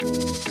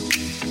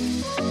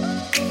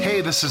Hey,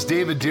 this is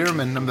David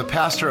Dearman. I'm the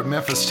pastor at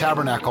Memphis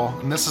Tabernacle,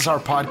 and this is our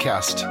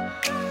podcast.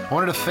 I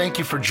wanted to thank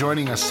you for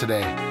joining us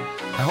today.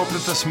 I hope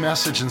that this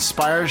message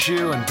inspires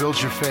you and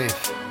builds your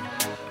faith.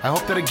 I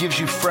hope that it gives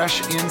you fresh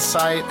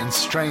insight and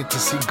strength to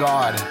see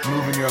God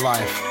move in your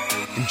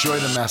life. Enjoy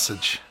the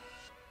message.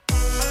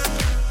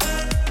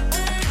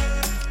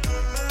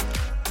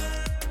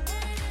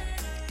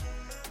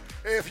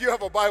 Hey, if you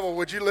have a Bible,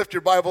 would you lift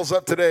your Bibles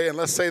up today and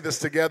let's say this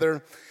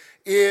together.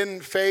 In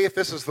faith,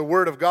 this is the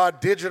Word of God,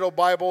 digital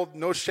Bible,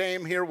 no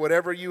shame here,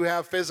 whatever you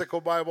have, physical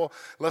Bible,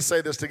 let's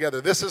say this together.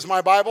 This is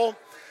my Bible.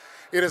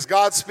 It is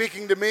God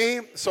speaking to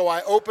me, so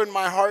I open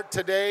my heart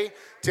today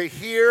to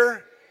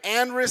hear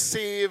and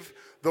receive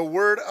the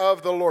Word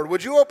of the Lord.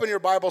 Would you open your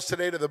Bibles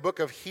today to the book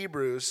of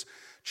Hebrews,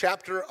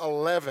 chapter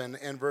 11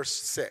 and verse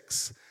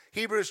 6.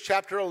 Hebrews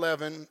chapter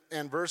 11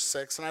 and verse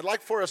 6, and I'd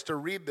like for us to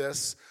read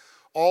this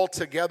all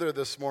together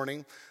this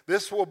morning.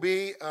 This will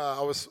be,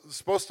 I was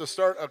supposed to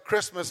start a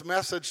Christmas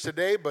message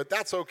today, but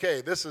that's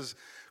okay. This is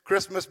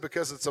Christmas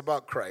because it's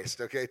about Christ,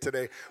 okay,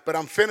 today. But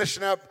I'm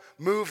finishing up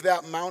Move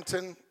That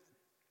Mountain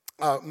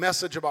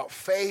message about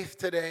faith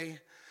today.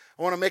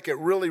 I want to make it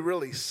really,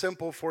 really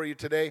simple for you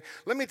today.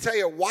 Let me tell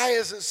you, why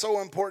is it so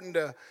important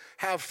to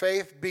have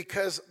faith?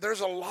 Because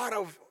there's a lot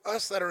of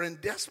us that are in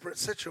desperate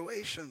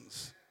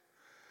situations.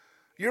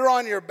 You're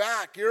on your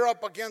back, you're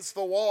up against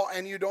the wall,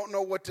 and you don't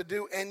know what to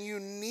do, and you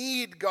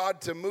need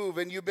God to move,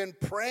 and you've been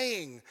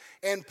praying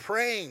and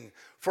praying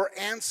for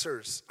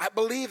answers. I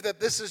believe that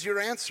this is your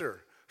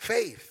answer,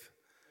 faith.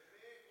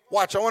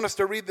 Watch, I want us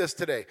to read this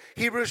today.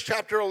 Hebrews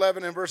chapter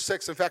 11 and verse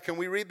 6. In fact, can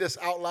we read this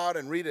out loud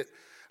and read it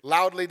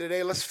loudly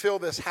today? Let's fill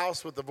this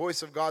house with the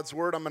voice of God's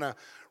word. I'm going to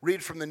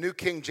read from the New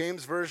King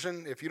James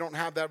Version. If you don't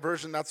have that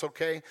version, that's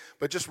okay.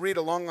 But just read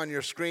along on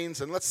your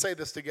screens, and let's say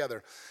this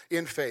together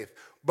in faith.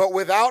 But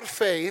without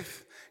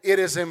faith, it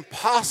is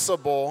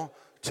impossible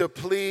to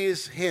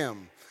please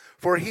him.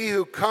 For he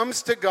who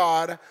comes to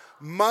God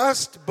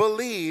must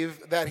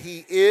believe that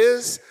he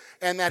is,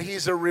 and that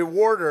he's a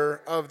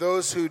rewarder of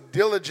those who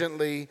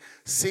diligently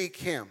seek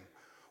him.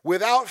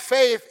 Without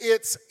faith,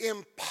 it's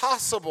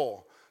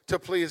impossible to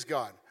please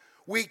God.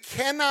 We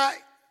cannot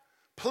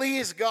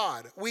please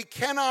God. We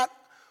cannot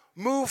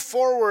move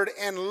forward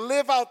and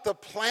live out the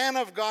plan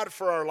of God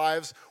for our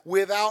lives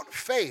without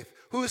faith.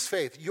 Whose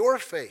faith? Your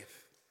faith.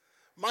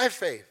 My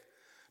faith.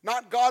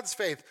 Not God's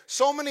faith.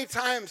 So many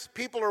times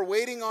people are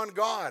waiting on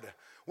God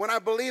when I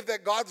believe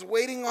that God's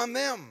waiting on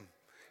them.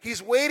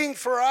 He's waiting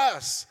for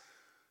us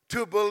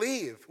to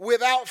believe.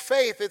 Without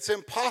faith, it's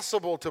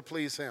impossible to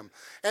please him.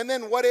 And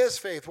then what is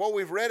faith? Well,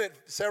 we've read it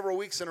several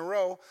weeks in a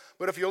row,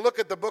 but if you look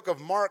at the book of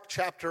Mark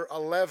chapter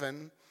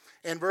 11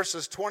 and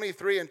verses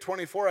 23 and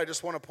 24, I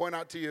just want to point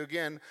out to you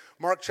again,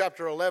 Mark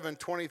chapter 11,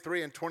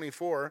 23 and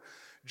 24,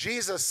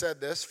 Jesus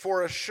said this,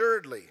 for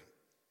assuredly.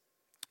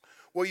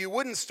 Well, you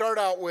wouldn't start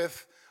out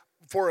with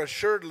for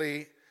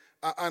assuredly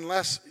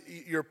unless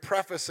you're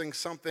prefacing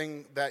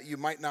something that you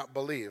might not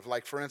believe.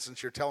 Like, for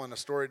instance, you're telling a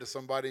story to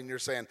somebody and you're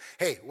saying,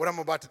 hey, what I'm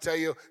about to tell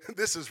you,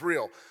 this is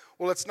real.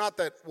 Well, it's not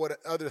that what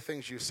other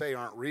things you say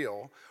aren't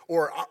real,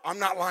 or I'm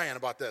not lying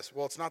about this.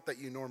 Well, it's not that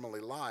you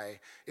normally lie.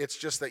 It's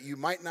just that you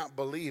might not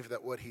believe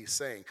that what he's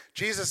saying.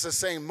 Jesus is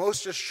saying,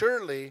 most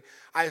assuredly,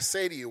 I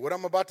say to you, what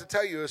I'm about to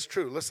tell you is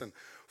true. Listen,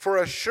 for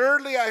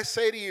assuredly I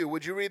say to you,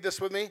 would you read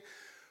this with me?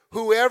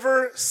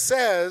 Whoever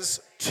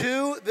says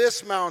to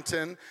this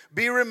mountain,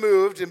 be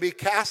removed and be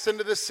cast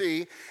into the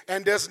sea,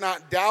 and does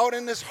not doubt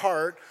in his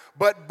heart,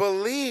 but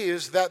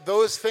believes that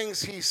those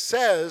things he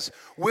says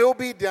will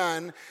be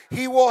done,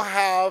 he will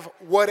have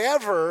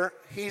whatever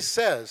he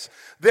says.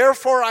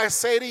 Therefore, I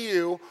say to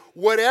you,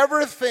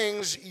 whatever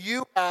things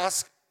you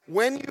ask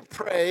when you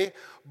pray,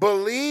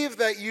 believe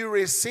that you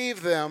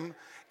receive them,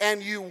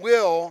 and you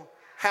will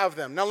have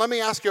them. Now, let me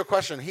ask you a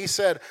question. He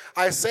said,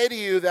 I say to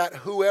you that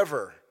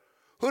whoever.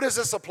 Who does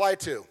this apply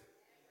to?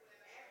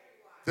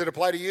 Did it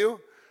apply to you?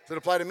 Does it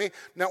apply to me?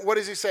 Now, what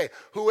does he say?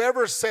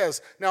 Whoever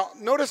says. Now,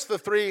 notice the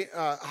three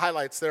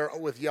highlights there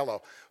with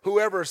yellow.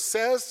 Whoever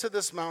says to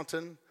this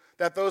mountain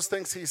that those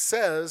things he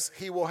says,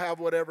 he will have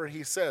whatever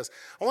he says.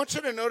 I want you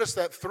to notice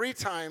that 3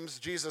 times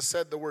Jesus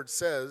said the word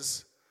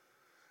says,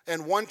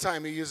 and 1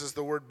 time he uses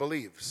the word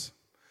believes.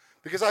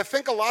 Because I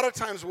think a lot of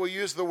times we'll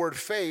use the word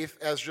faith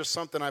as just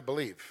something I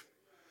believe.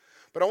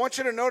 But I want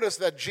you to notice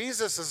that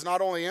Jesus is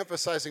not only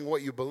emphasizing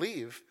what you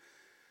believe,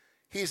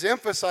 he's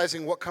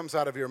emphasizing what comes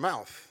out of your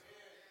mouth.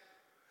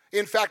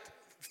 In fact,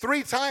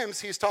 3 times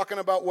he's talking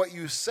about what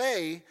you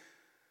say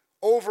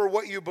over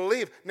what you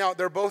believe. Now,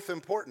 they're both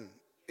important.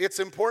 It's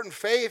important.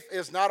 Faith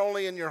is not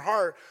only in your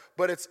heart,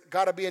 but it's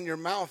got to be in your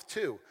mouth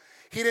too.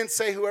 He didn't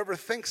say whoever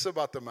thinks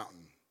about the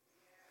mountain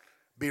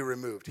be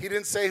removed. He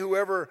didn't say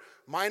whoever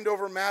mind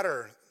over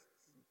matter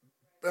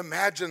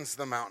imagines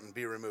the mountain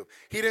be removed.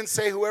 He didn't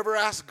say whoever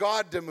asks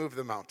God to move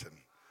the mountain.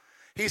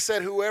 He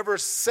said whoever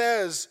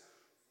says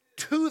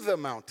to the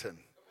mountain,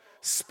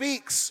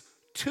 speaks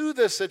to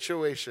the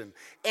situation,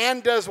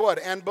 and does what?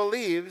 And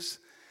believes.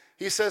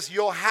 He says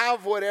you'll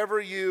have whatever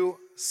you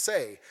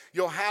say.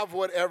 You'll have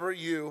whatever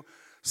you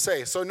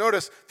say. So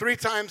notice 3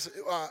 times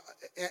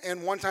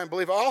and 1 time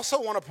believe. I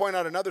also want to point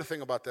out another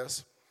thing about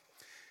this.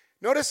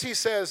 Notice he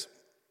says,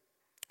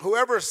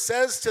 whoever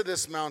says to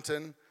this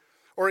mountain,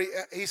 or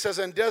he says,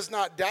 and does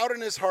not doubt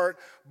in his heart,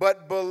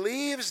 but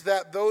believes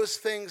that those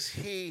things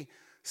he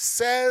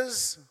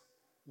says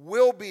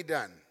will be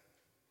done.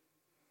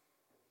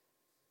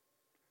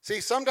 See,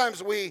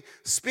 sometimes we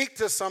speak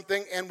to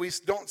something and we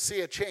don't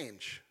see a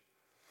change.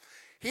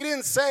 He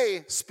didn't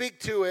say speak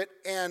to it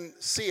and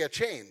see a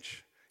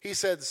change. He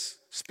said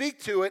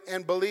speak to it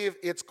and believe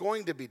it's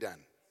going to be done.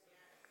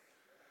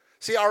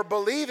 See, our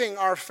believing,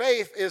 our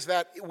faith is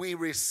that we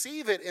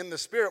receive it in the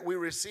Spirit. We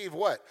receive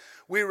what?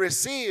 We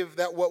receive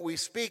that what we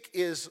speak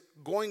is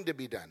going to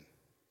be done.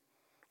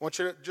 I want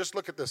you to just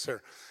look at this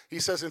here. He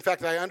says, in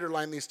fact, I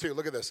underlined these 2.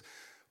 Look at this.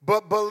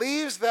 But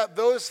believes that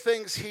those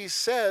things he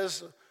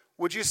says,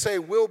 would you say,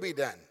 will be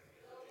done?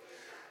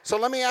 So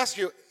let me ask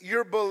you,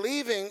 you're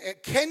believing,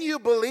 can you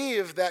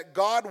believe that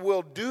God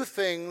will do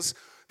things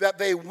that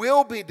they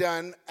will be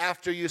done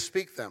after you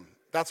speak them?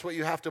 That's what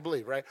you have to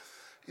believe, right?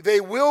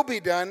 They will be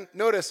done.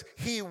 Notice,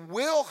 he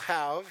will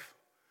have,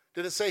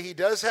 did it say he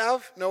does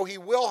have? No, he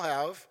will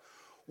have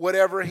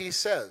whatever he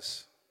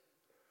says.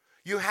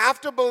 You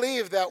have to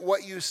believe that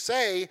what you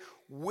say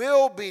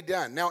will be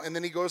done. Now, and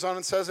then he goes on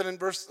and says it in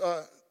verse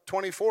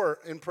 24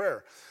 in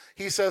prayer.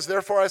 He says,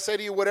 therefore I say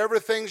to you, whatever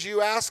things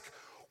you ask,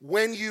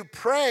 when you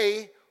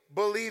pray,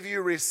 believe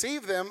you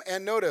receive them.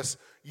 And notice,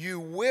 you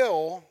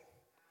will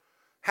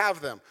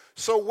have them.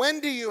 So when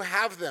do you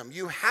have them?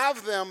 You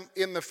have them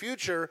in the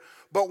future,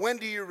 but when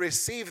do you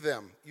receive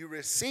them? You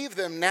receive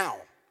them now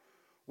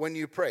when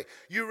you pray.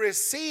 You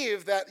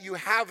receive that you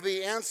have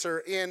the answer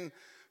in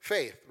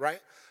faith,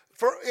 right?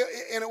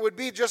 And it would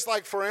be just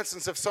like, for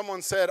instance, if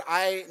someone said,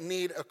 I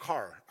need a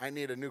car. I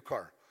need a new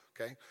car,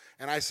 okay?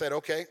 And I said,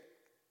 okay,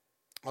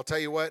 I'll tell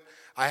you what,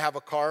 I have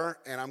a car,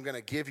 and I'm going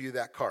to give you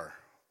that car.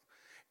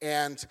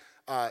 And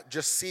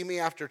just see me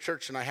after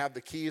church, and I have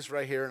the keys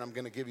right here, and I'm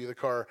going to give you the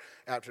car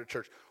after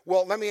church.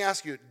 Well, let me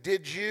ask you,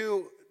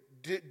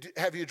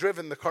 have you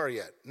driven the car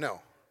yet?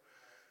 No.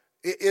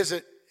 Is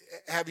the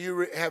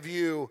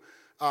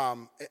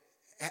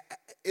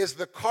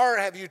car,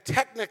 have you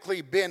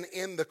technically been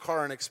in the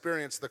car and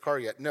experienced the car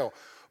yet? No.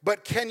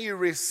 But can you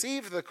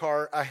receive the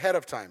car ahead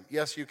of time?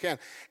 Yes, you can.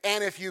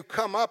 And if you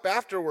come up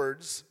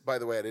afterwards, by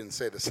the way, I didn't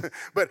say this,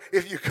 but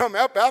if you come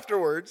up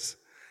afterwards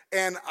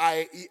and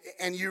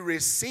you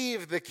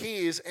receive the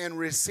keys and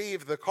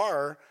receive the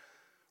car,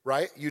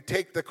 right? You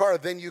take the car,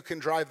 then you can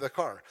drive the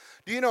car.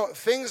 Do you know,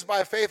 things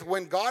by faith,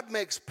 when God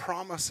makes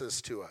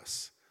promises to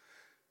us,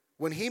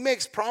 when he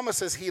makes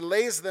promises, he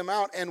lays them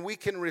out, and we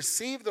can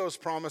receive those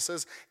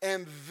promises,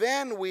 and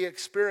then we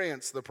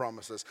experience the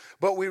promises.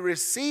 But we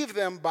receive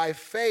them by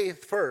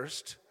faith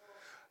first.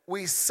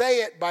 We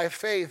say it by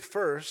faith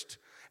first,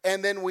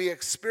 and then we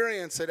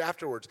experience it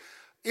afterwards.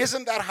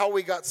 Isn't that how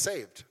we got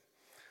saved?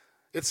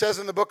 It says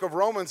in the book of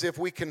Romans, if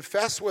we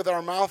confess with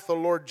our mouth the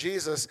Lord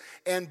Jesus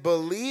and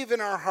believe in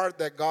our heart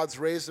that God's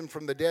raised him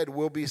from the dead,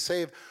 we'll be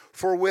saved.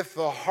 For with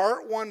the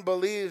heart one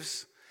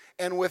believes,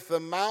 and with the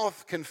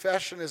mouth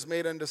confession is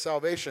made unto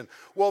salvation.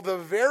 Well, the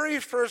very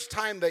first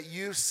time that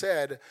you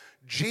said,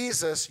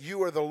 Jesus,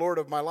 you are the Lord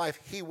of my life,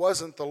 he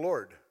wasn't the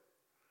Lord.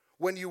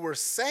 When you were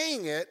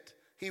saying it,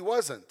 he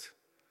wasn't.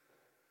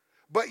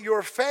 But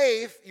your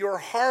faith, your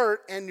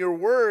heart, and your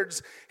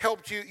words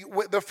helped you.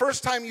 The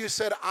first time you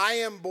said, I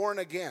am born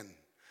again,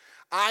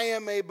 I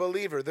am a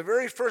believer. The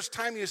very first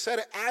time you said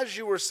it, as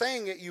you were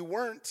saying it, you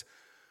weren't.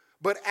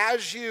 But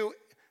as you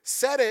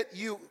said it,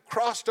 you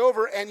crossed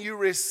over and you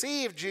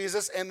received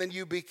Jesus, and then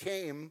you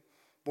became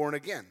born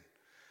again.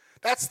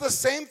 That's the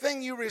same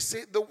thing you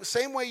receive, the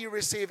same way you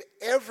receive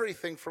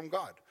everything from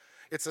God.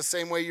 It's the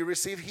same way you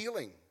receive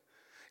healing.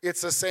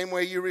 It's the same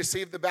way you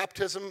receive the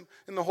baptism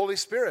in the Holy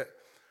Spirit.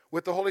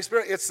 With the Holy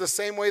Spirit, it's the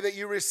same way that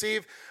you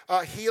receive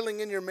healing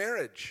in your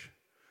marriage.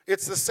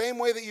 It's the same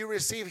way that you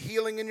receive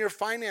healing in your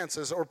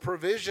finances or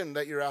provision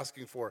that you're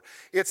asking for.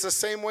 It's the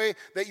same way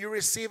that you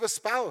receive a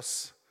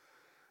spouse,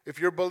 if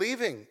you're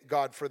believing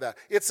God for that.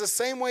 It's the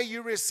same way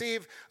you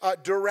receive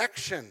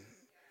direction.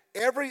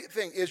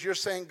 Everything is you're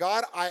saying,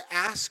 God, I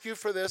ask you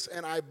for this,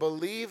 and I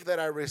believe that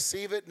I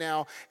receive it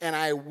now, and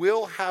I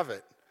will have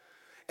it.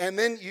 And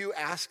then you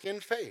ask in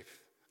faith.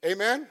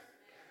 Amen?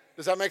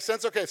 Does that make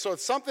sense? Okay, so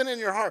it's something in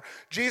your heart.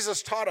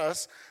 Jesus taught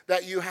us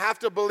that you have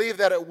to believe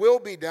that it will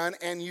be done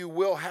and you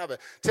will have it.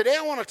 Today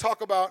I want to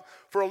talk about,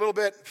 for a little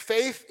bit,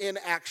 faith in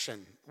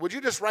action. Would you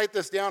just write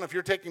this down if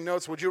you're taking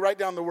notes? Would you write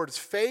down the words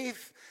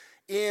faith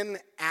in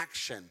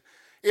action?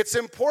 It's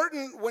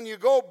important when you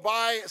go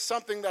buy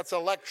something that's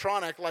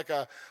electronic, like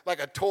a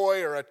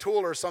toy or a tool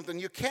or something,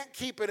 you can't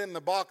keep it in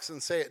the box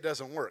and say it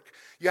doesn't work.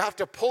 You have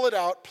to pull it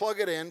out, plug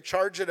it in,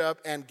 charge it up,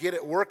 and get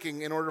it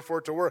working in order for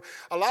it to work.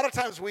 A lot of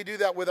times we do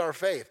that with our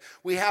faith.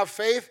 We have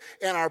faith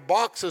and our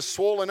box is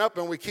swollen up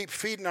and we keep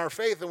feeding our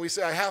faith and we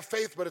say, I have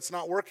faith, but it's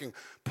not working.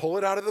 Pull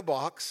it out of the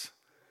box,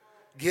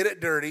 get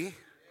it dirty,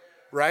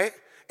 right?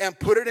 And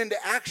put it into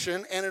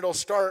action and it'll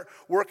start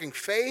working.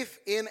 Faith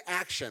in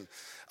action.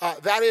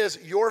 That is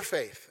your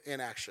faith in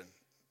action.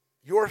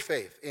 Your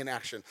faith in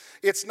action.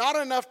 It's not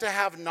enough to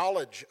have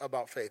knowledge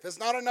about faith. It's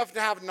not enough to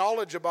have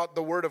knowledge about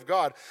the Word of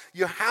God.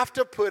 You have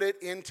to put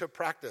it into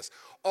practice.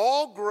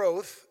 All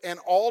growth and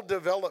all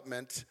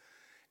development,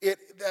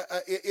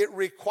 it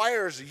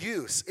requires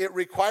use. It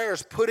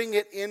requires putting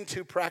it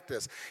into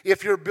practice.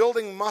 If you're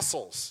building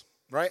muscles,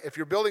 right? If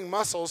you're building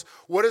muscles,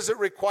 what does it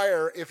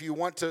require if you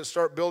want to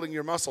start building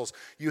your muscles?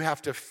 You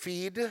have to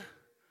feed,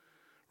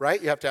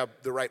 right? You have to have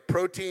the right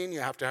protein.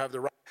 You have to have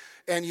the right,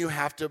 and you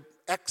have to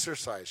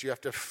exercise. You have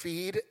to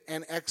feed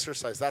and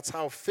exercise. That's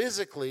how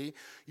physically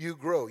you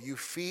grow. You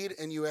feed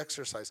and you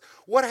exercise.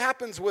 What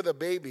happens with a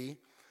baby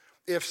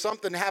if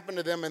something happened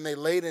to them and they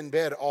laid in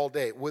bed all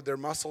day? Would their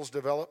muscles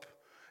develop?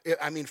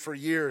 For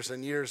years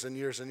and years and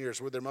years and years,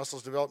 would their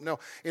muscles develop? No.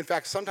 In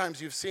fact, sometimes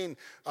you've seen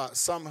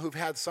some who've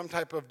had some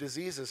type of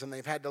diseases and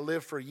they've had to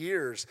live for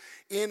years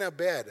in a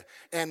bed.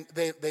 And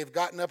they've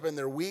gotten up and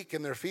they're weak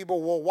and they're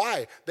feeble. Well,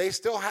 why? They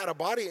still had a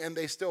body and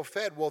they still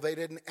fed. Well, they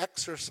didn't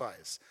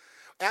exercise.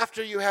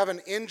 After you have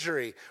an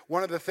injury,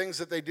 one of the things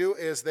that they do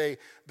is they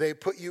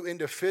put you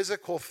into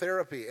physical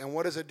therapy. And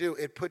what does it do?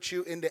 It puts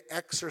you into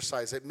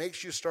exercise. It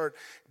makes you start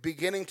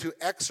beginning to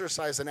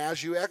exercise. And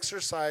as you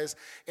exercise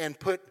and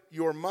put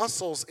your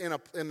muscles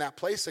in that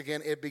place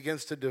again, it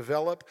begins to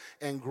develop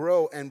and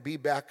grow and be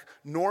back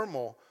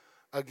normal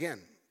again.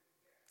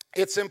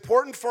 It's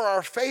important for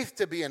our faith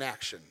to be in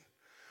action.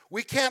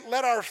 We can't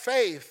let our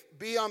faith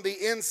be on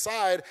the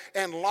inside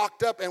and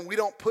locked up and we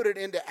don't put it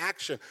into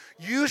action.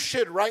 You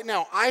should right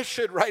now, I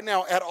should right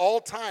now at all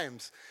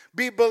times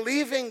be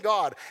believing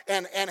God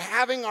and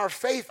having our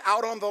faith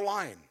out on the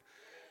line.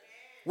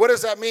 What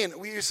does that mean?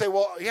 You say,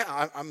 well,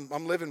 yeah,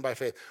 I'm living by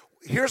faith.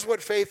 Here's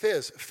what faith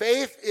is.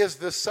 Faith is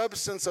the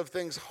substance of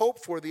things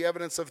hoped for, the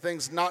evidence of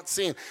things not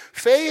seen.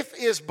 Faith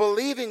is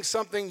believing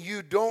something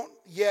you don't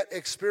yet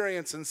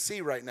experience and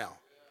see right now.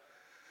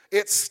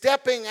 It's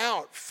stepping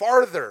out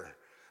farther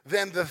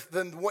than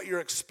what you're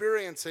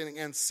experiencing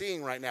and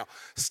seeing right now.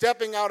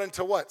 Stepping out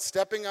into what?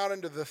 Stepping out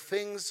into the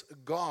things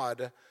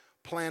God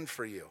planned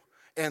for you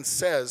and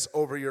says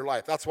over your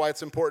life. That's why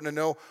it's important to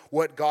know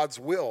what God's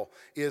will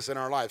is in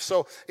our life.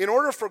 So in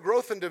order for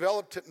growth and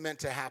development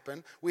to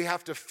happen, we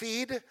have to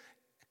feed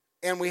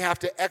and we have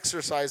to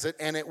exercise it,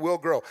 and it will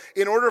grow.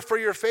 In order for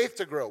your faith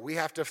to grow, we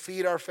have to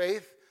feed our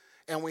faith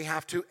and we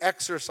have to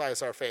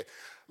exercise our faith.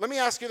 Let me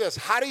ask you this.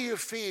 How do you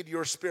feed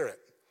your spirit?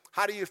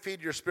 How do you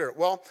feed your spirit?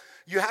 Well,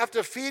 you have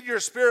to feed your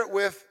spirit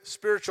with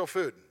spiritual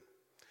food.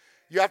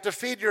 You have to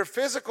feed your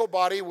physical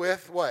body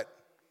with what?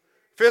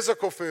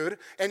 Physical food.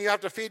 And you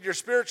have to feed your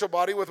spiritual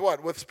body with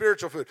what? With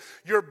spiritual food.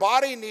 Your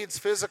body needs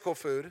physical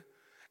food,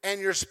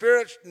 and your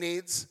spirit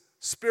needs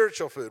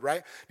spiritual food,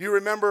 right? You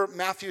remember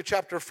Matthew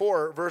chapter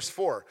 4, verse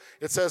 4.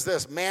 It says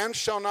this, man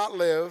shall not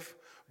live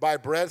by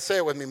bread, say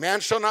it with me, man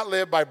shall not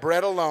live by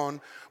bread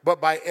alone,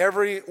 but by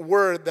every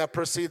word that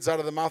proceeds out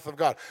of the mouth of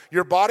God.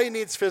 Your body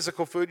needs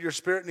physical food, your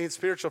spirit needs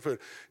spiritual food.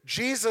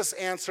 Jesus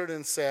answered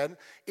and said,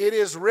 it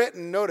is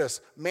written, notice,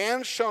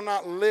 man shall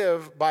not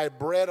live by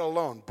bread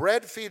alone.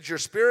 Bread feeds your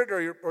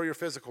spirit or your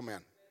physical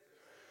man.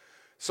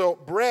 So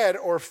bread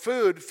or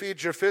food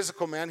feeds your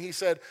physical man. He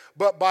said,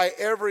 but by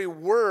every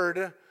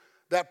word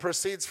that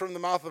proceeds from the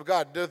mouth of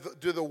God.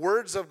 Do the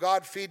words of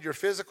God feed your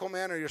physical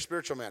man or your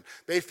spiritual man?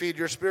 They feed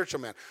your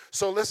spiritual man.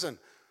 So listen,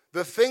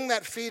 the thing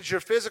that feeds your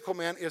physical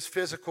man is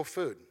physical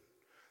food.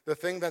 The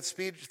thing that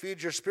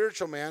feeds your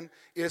spiritual man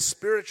is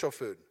spiritual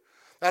food.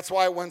 That's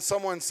why when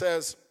someone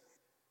says,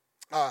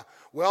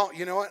 well,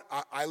 you know what?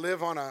 I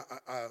live on a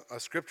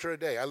scripture a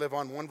day. I live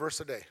on one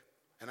verse a day.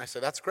 And I say,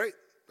 that's great.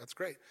 That's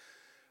great.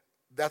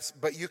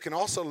 But you can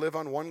also live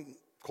on one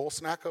cold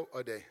snack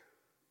a day.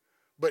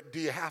 But do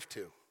you have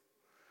to?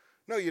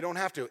 No, you don't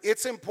have to.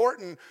 It's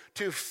important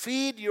to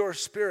feed your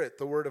spirit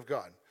the Word of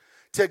God,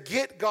 to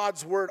get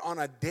God's Word on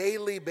a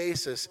daily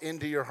basis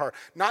into your heart,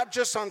 not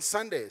just on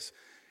Sundays.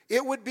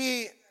 It would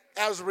be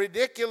as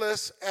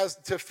ridiculous as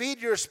to feed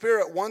your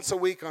spirit once a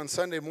week on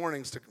Sunday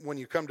mornings when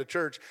you come to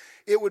church.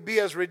 It would be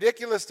as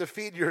ridiculous to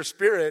feed your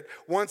spirit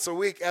once a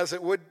week as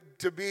it would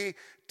be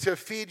to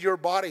feed your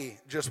body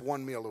just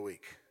one meal a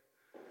week.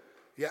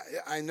 Yeah,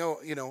 I know,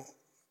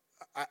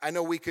 I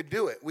know we could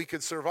do it. We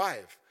could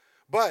survive.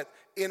 But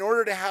in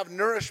order to have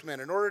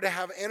nourishment, in order to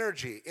have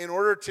energy, in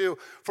order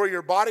for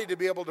your body to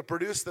be able to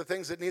produce the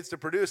things it needs to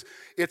produce,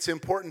 it's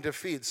important to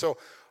feed. So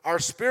our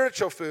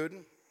spiritual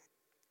food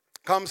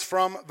comes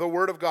from the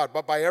Word of God,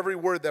 but by every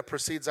word that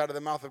proceeds out of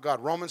the mouth of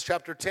God. Romans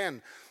chapter 10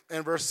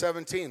 and verse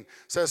 17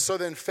 says, so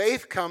then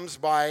faith comes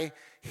by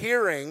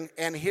hearing,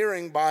 and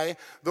hearing by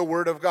the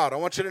Word of God. I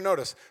want you to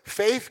notice,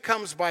 faith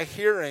comes by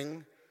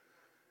hearing,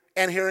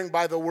 and hearing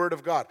by the Word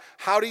of God.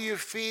 How do you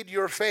feed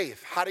your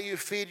faith? How do you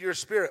feed your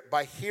spirit?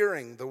 By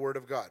hearing the Word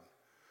of God.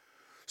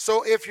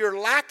 So if you're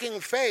lacking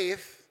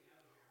faith,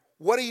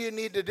 what do you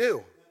need to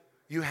do?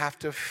 You have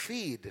to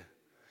feed.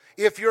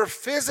 If you're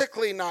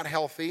physically not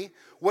healthy,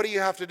 what do you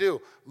have to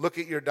do? Look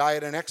at your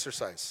diet and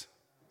exercise,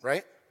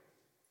 right?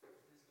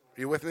 Are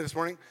you with me this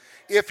morning?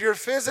 If you're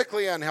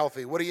physically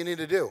unhealthy, what do you need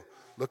to do?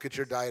 Look at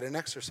your diet and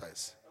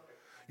exercise.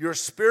 Your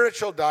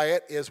spiritual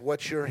diet is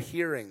what you're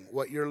hearing,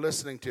 what you're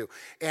listening to.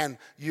 And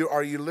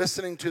are you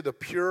listening to the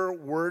pure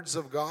words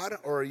of God,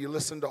 or are you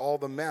listening to all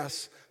the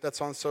mess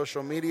that's on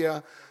social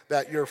media,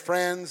 that your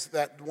friends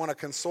that want to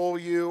console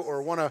you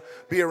or want to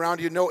be around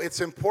you? No,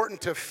 it's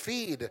important to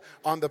feed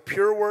on the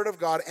pure word of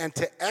God and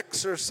to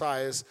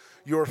exercise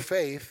your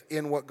faith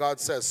in what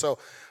God says. So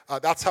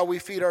that's how we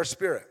feed our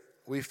spirit.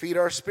 We feed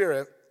our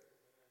spirit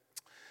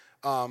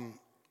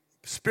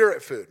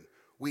spirit food.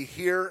 We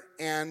hear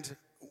and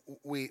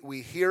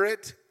we hear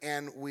it,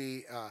 and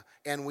we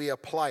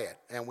apply it,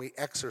 and we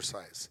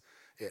exercise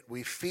it.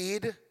 We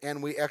feed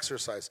and we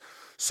exercise.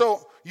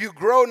 So you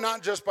grow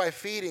not just by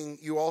feeding,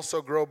 you also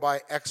grow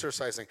by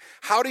exercising.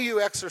 How do you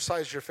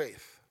exercise your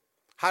faith?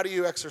 How do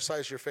you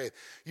exercise your faith?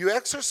 You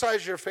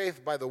exercise your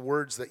faith by the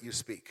words that you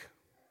speak.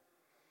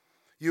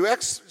 You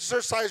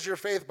exercise your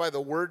faith by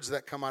the words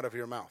that come out of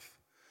your mouth.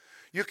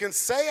 You can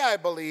say, I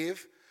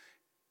believe,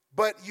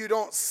 but you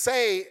don't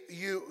say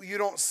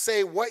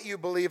what you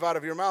believe out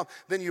of your mouth,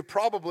 then you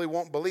probably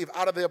won't believe.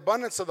 Out of the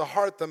abundance of the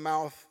heart, the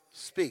mouth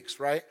speaks,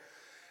 right?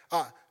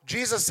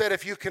 Jesus said,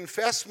 if you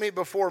confess me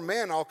before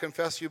men, I'll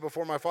confess you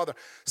before my Father.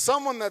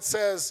 Someone that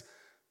says,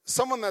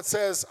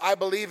 I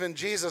believe in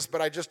Jesus,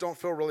 but I just don't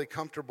feel really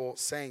comfortable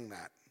saying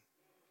that.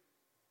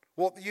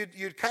 Well,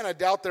 you'd kind of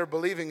doubt their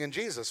believing in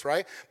Jesus,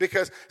 right?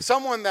 Because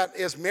someone that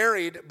is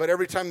married, but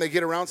every time they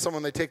get around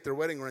someone, they take their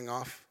wedding ring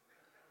off.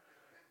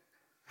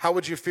 How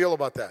would you feel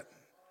about that?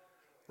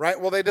 Right?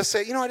 Well, they just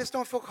say, I just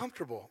don't feel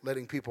comfortable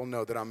letting people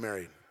know that I'm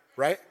married,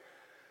 right?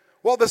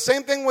 Well, the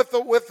same thing with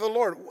the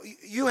Lord.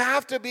 You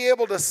have to be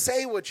able to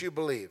say what you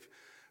believe,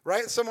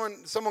 right? Someone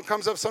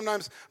comes up,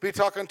 sometimes be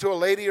talking to a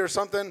lady or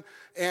something,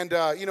 and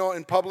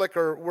in public,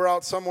 or we're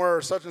out somewhere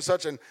or such and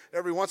such, and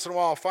every once in a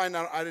while I'll find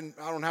out I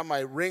don't have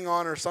my ring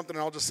on or something,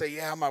 and I'll just say,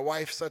 yeah, my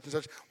wife, such and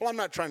such. Well, I'm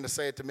not trying to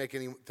say it to make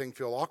anything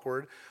feel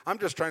awkward. I'm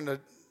just trying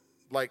to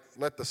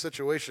let the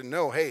situation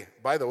know, hey,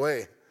 by the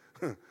way,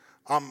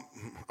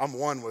 I'm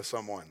one with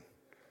someone,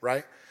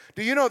 right?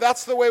 Do you know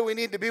that's the way we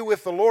need to be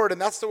with the Lord, and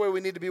that's the way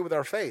we need to be with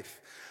our faith.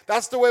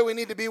 That's the way we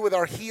need to be with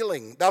our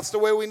healing. That's the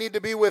way we need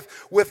to be with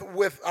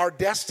our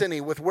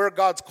destiny, with where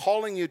God's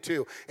calling you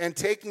to and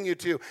taking you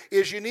to,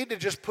 is you need to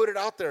just put it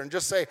out there and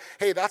just say,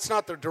 hey, that's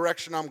not the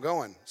direction I'm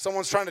going.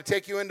 Someone's trying to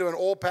take you into an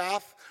old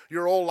path,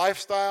 your old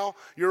lifestyle,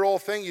 your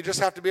old thing. You just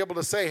have to be able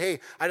to say, hey,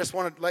 I just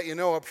want to let you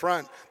know up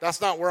front,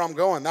 that's not where I'm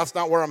going. That's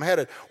not where I'm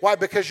headed. Why?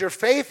 Because your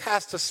faith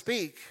has to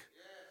speak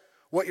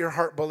what your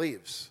heart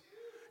believes.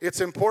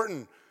 It's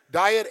important.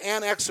 Diet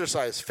and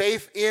exercise.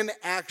 Faith in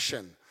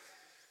action.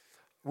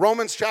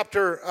 Romans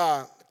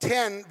chapter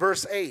 10,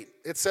 verse 8.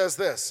 It says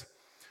this.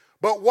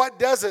 But what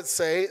does it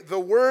say? The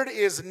word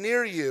is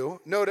near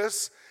you.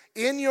 Notice,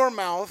 in your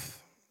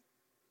mouth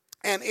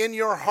and in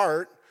your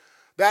heart.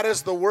 That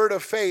is the word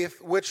of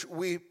faith which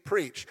we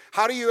preach.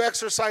 How do you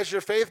exercise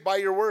your faith? By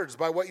your words,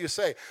 by what you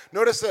say.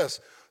 Notice this.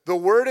 The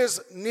word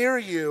is near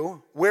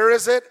you. Where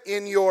is it?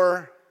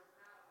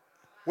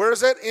 Where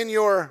is it? In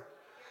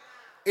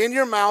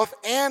your mouth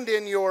and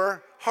in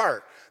your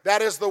heart.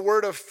 That is the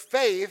word of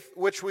faith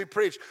which we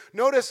preach.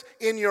 Notice,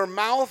 in your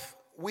mouth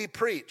we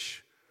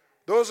preach.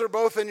 Those are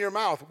both in your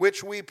mouth,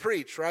 which we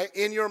preach, right?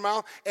 In your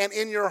mouth and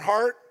in your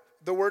heart,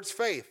 the word's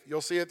faith.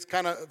 You'll see it's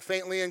kind of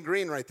faintly in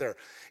green right there.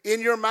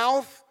 In your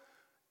mouth,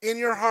 in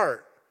your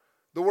heart,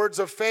 the words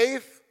of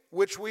faith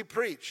which we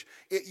preach.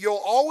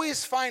 You'll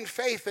always find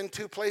faith in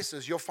two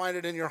places. You'll find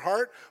it in your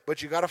heart,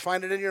 but you got to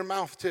find it in your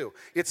mouth too.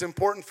 It's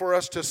important for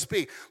us to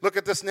speak. Look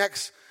at this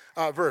next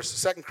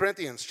verse, 2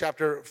 Corinthians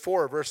chapter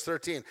 4, verse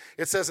 13.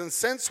 It says, and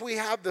since we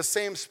have the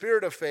same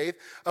spirit of faith,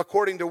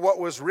 according to what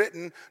was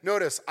written,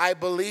 notice, I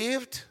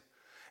believed,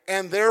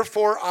 and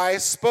therefore I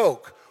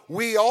spoke.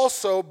 We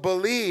also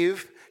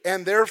believe,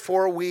 and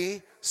therefore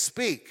we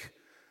speak.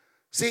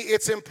 See,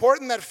 it's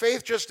important that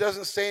faith just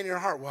doesn't stay in your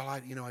heart. Well,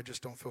 I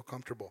just don't feel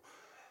comfortable.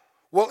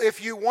 Well,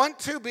 if you want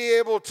to be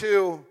able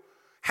to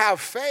have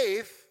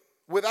faith,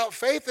 without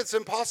faith, it's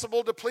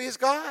impossible to please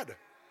God.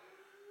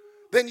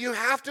 Then you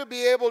have to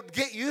be able to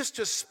get used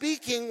to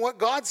speaking what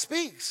God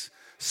speaks,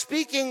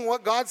 speaking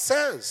what God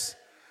says.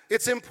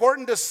 It's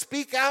important to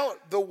speak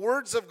out the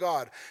words of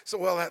God. So,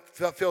 well,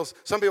 that feels,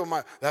 some people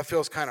might, that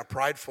feels kind of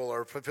prideful,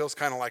 or it feels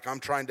kind of like I'm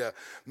trying to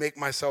make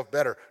myself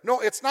better. No,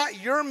 it's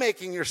not you're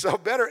making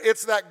yourself better.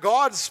 It's that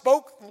God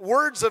spoke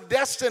words of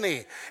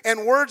destiny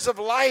and words of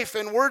life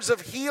and words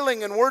of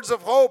healing and words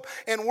of hope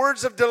and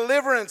words of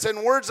deliverance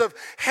and words of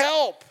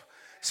help.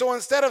 So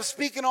instead of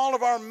speaking all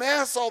of our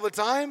mess all the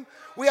time,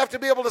 we have to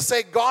be able to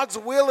say, God's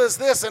will is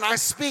this, and I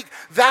speak,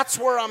 that's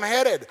where I'm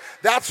headed.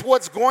 That's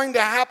what's going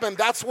to happen.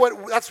 That's where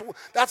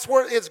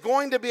it's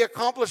going to be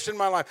accomplished in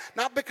my life.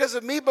 Not because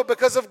of me, but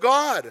because of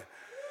God.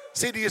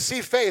 See, do you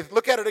see faith?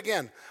 Look at it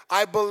again.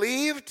 I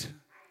believed,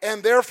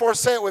 and therefore,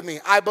 say it with me.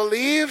 I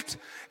believed,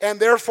 and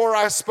therefore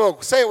I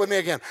spoke. Say it with me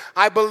again.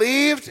 I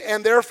believed,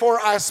 and therefore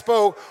I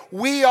spoke.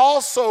 We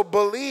also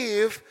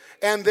believe,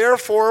 and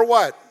therefore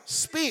what?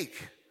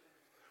 Speak.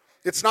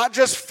 It's not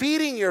just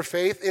feeding your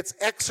faith, it's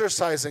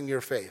exercising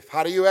your faith.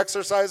 How do you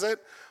exercise it?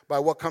 by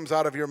what comes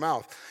out of your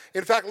mouth.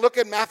 In fact, look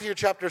at Matthew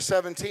chapter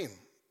 17.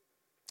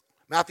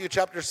 Matthew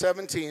chapter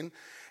 17,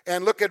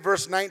 and look at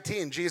verse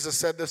 19. Jesus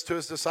said this to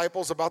his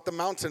disciples about the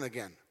mountain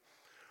again.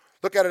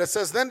 Look at it. It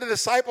says, then the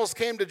disciples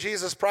came to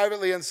Jesus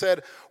privately and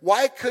said,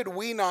 why could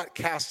we not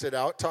cast it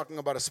out? Talking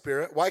about a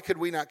spirit. Why could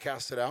we not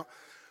cast it out?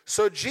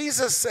 So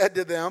Jesus said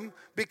to them,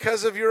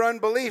 because of your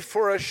unbelief,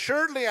 for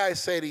assuredly I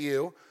say to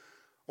you,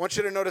 I want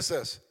you to notice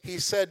this. He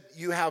said,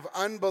 you have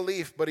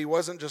unbelief, but he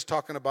wasn't just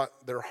talking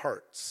about their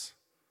hearts.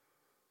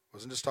 He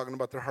wasn't just talking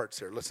about their hearts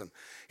here. Listen.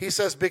 He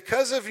says,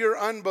 because of your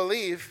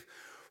unbelief,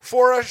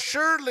 for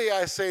assuredly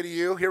I say to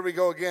you, here we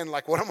go again,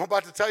 like what I'm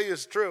about to tell you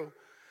is true.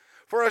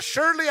 For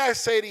assuredly I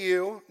say to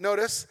you,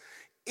 notice,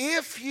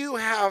 if you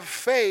have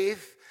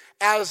faith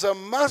as a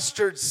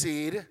mustard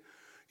seed,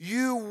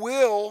 you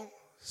will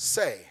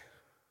say.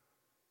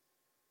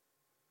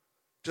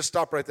 Just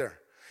stop right there.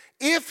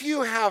 If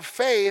you have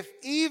faith,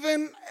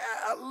 even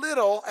a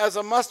little as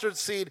a mustard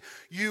seed,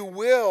 you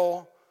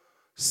will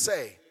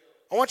say.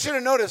 I want you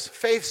to notice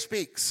faith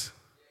speaks.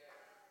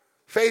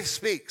 Faith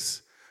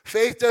speaks.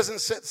 Faith doesn't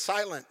sit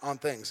silent on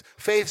things.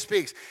 Faith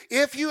speaks.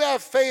 If you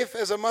have faith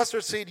as a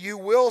mustard seed, you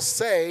will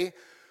say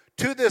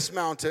to this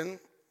mountain,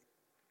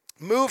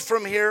 move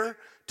from here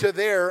to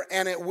there,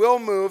 and it will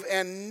move,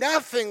 and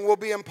nothing will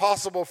be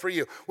impossible for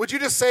you. Would you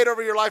just say it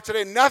over your life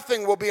today?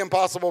 Nothing will be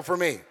impossible for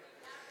me.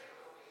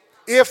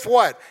 If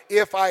what?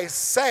 If I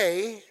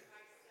say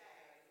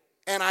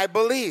and I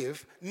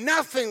believe,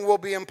 nothing will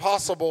be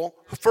impossible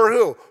for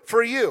who?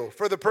 For you,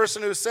 for the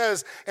person who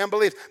says and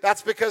believes.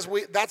 That's because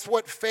that's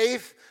what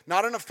faith,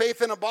 not in a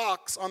faith in a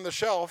box on the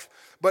shelf,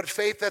 but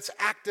faith that's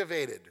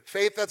activated,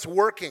 faith that's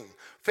working,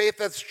 faith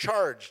that's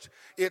charged.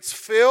 It's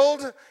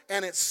filled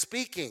and it's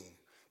speaking.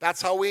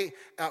 That's how we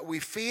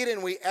feed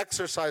and we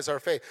exercise our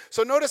faith.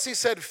 So notice he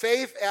said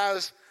faith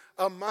as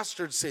a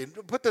mustard seed.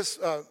 Put this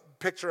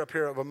picture up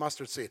here of a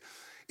mustard seed.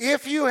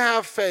 If you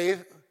have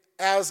faith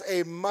as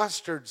a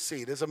mustard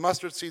seed, is a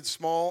mustard seed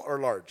small or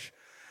large?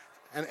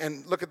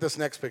 And look at this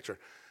next picture.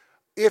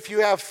 If you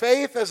have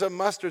faith as a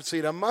mustard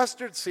seed,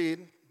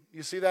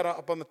 you see that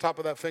up on the top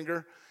of that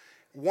finger?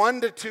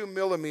 1 to 2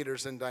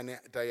 millimeters in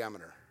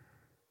diameter.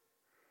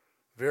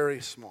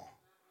 Very small.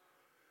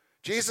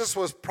 Jesus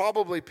was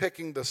probably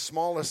picking the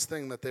smallest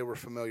thing that they were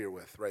familiar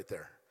with right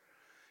there.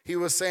 He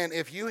was saying,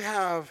 if you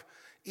have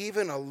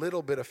even a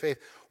little bit of faith.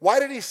 Why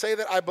did he say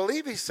that? I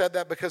believe he said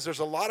that because there's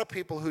a lot of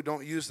people who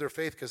don't use their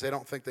faith because they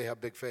don't think they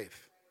have big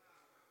faith.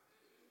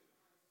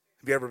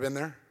 Have you ever been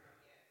there?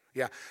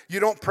 Yeah. You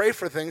don't pray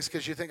for things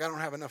because you think, I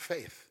don't have enough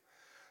faith.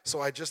 So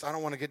I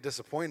don't want to get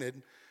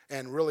disappointed.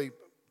 And really,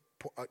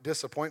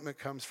 disappointment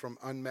comes from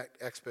unmet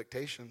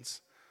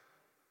expectations.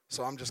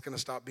 So I'm just going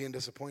to stop being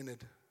disappointed.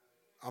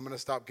 I'm going to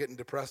stop getting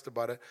depressed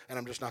about it, and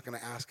I'm just not going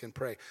to ask and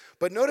pray.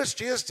 But notice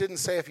Jesus didn't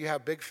say if you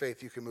have big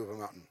faith, you can move a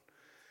mountain.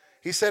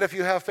 He said if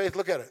you have faith,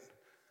 look at it,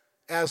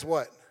 as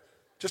what?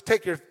 Just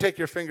take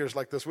your fingers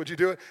like this. Would you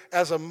do it?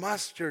 As a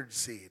mustard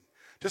seed.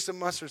 Just a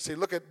mustard seed.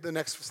 Look at the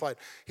next slide.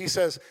 He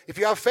says, if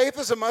you have faith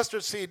as a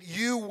mustard seed,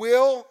 you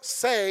will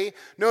say,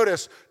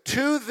 notice,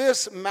 to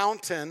this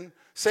mountain,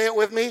 say it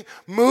with me,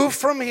 move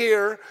from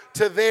here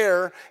to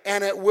there,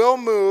 and it will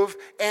move,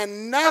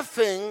 and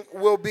nothing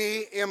will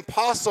be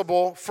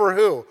impossible for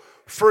who?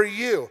 For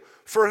you.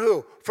 For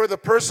who? For the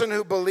person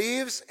who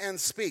believes and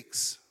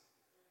speaks.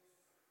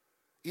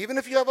 Even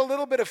if you have a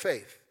little bit of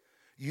faith,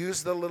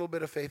 use the little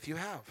bit of faith you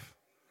have.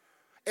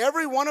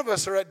 Every one of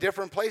us are at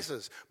different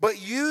places,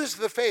 but use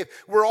the faith.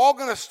 We're all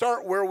going to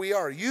start where we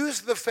are.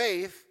 Use the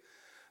faith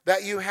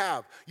that you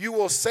have. You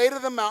will say to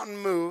the mountain,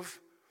 move,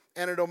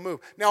 and it'll move.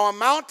 Now, a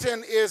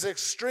mountain is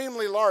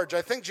extremely large.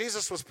 I think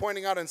Jesus was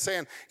pointing out and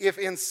saying, if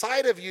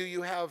inside of you,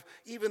 you have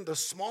even the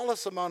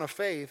smallest amount of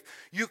faith,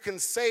 you can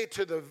say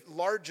to the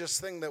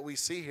largest thing that we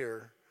see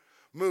here,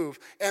 move.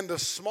 And the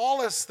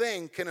smallest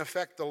thing can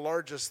affect the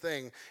largest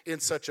thing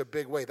in such a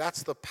big way.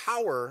 That's the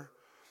power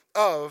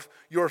of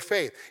your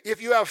faith.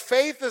 If you have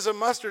faith as a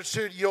mustard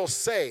seed, you'll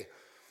say.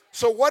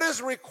 So what is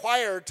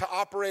required to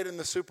operate in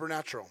the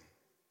supernatural?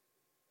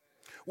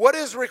 What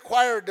is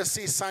required to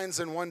see signs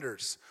and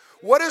wonders?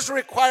 What is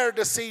required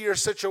to see your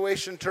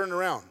situation turn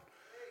around?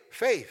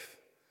 Faith.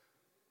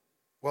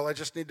 Well, I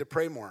just need to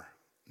pray more.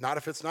 Not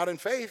if it's not in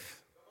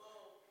faith.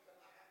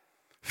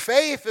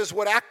 Faith is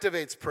what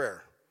activates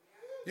prayer.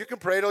 You can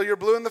pray till you're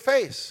blue in the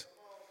face.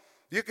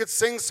 You could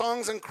sing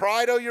songs and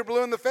cry till you're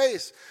blue in the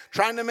face,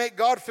 trying to make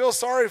God feel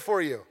sorry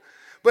for you.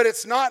 But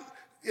it's not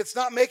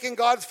making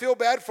God feel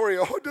bad for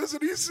you. Oh,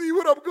 doesn't he see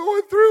what I'm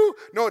going through?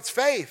 No, it's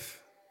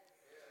faith.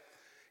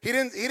 He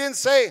didn't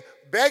say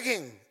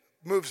begging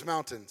moves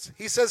mountains.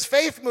 He says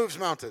faith moves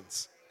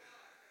mountains.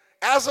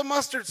 As a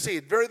mustard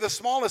seed, the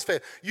smallest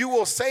faith, you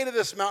will say to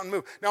this mountain,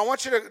 move. Now, I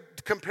want you to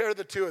compare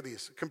the two of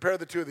these. Compare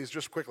the two of these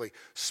just quickly.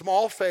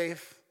 Small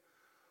faith,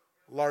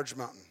 large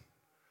mountain.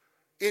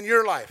 In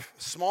your life,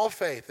 small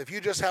faith, if you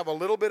just have a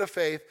little bit of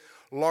faith,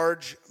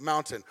 large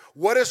mountain.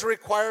 What is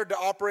required to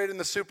operate in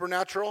the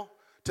supernatural?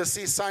 To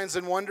see signs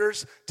and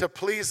wonders? To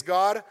please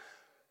God?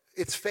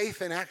 It's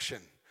faith in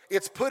action.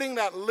 It's putting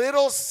that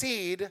little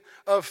seed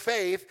of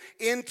faith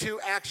into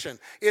action.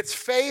 It's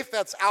faith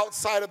that's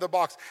outside of the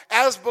box.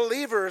 As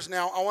believers,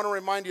 now, I want to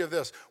remind you of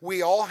this.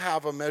 We all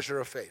have a measure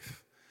of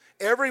faith.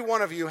 Every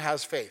one of you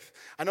has faith.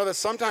 I know that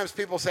sometimes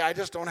people say, I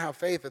just don't have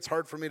faith. It's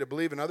hard for me to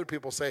believe. And other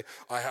people say,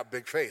 I have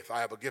big faith.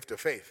 I have a gift of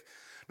faith.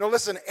 No,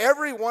 listen,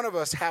 every one of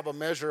us have a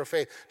measure of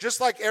faith.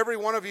 Just like every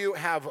one of you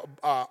have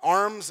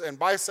arms and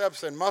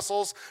biceps and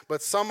muscles,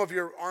 but some of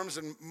your arms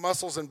and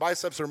muscles and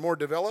biceps are more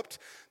developed,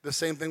 the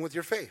same thing with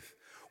your faith.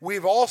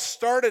 We've all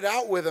started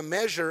out with a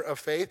measure of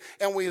faith,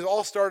 and we've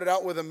all started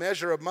out with a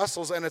measure of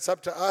muscles, and it's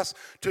up to us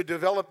to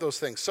develop those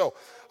things. So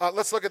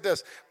let's look at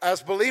this.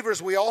 As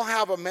believers, we all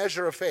have a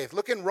measure of faith.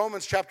 Look in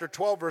Romans chapter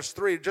 12, verse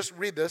 3. Just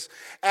read this.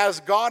 As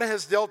God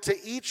has dealt to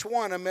each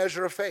one a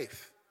measure of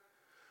faith.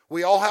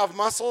 We all have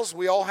muscles.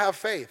 We all have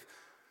faith.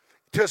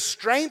 To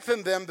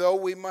strengthen them, though,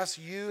 we must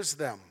use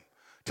them.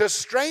 To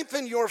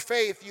strengthen your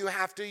faith, you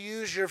have to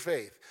use your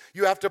faith.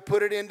 You have to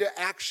put it into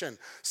action.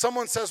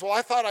 Someone says, well,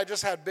 I thought I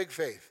just had big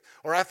faith,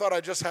 or I thought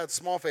I just had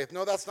small faith.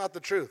 No, that's not the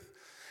truth.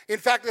 In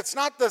fact, it's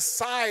not the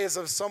size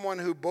of someone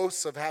who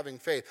boasts of having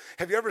faith.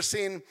 Have you ever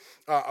seen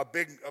a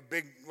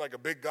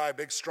big guy,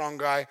 big strong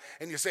guy,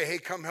 and you say, hey,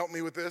 come help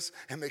me with this,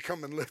 and they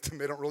come and lift him.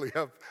 They don't really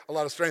have a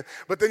lot of strength.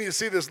 But then you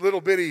see this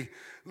little bitty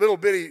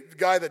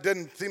guy that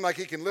doesn't seem like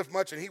he can lift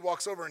much, and he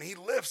walks over and he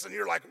lifts, and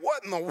you're like,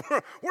 what in the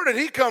world? Where did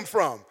he come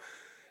from?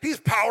 He's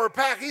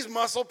power-packed, he's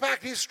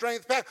muscle-packed, he's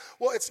strength-packed.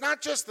 Well, it's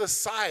not just the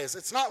size.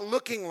 It's not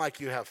looking like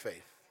you have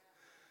faith.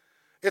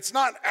 It's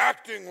not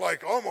acting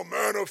like, I'm a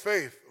man of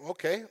faith.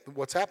 Okay,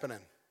 what's happening?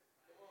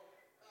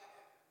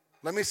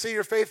 Let me see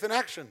your faith in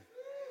action.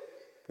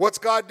 What's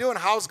God doing?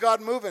 How's God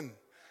moving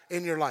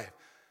in your life?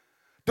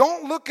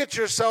 Don't look at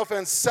yourself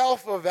and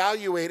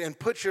self-evaluate and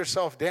put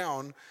yourself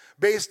down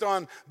based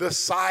on the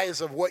size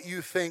of what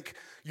you think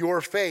your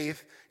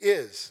faith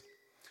is.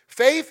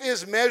 Faith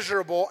is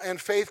measurable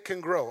and faith can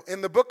grow.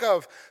 In the book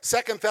of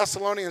 2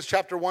 Thessalonians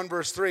chapter 1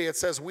 verse 3, it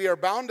says, we are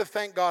bound to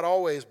thank God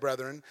always,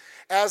 brethren,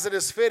 as it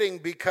is fitting,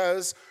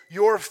 because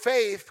your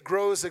faith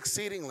grows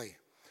exceedingly.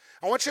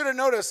 I want you to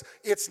notice,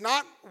 it's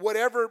not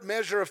whatever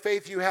measure of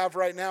faith you have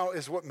right now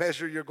is what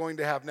measure you're going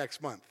to have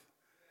next month.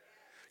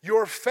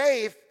 Your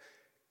faith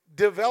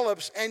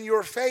develops and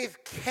your faith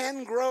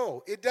can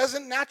grow. It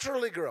doesn't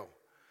naturally grow.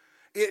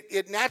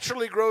 It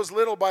naturally grows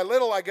little by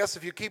little, I guess,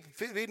 if you keep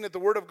feeding it the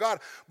Word of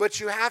God. But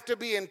you have to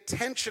be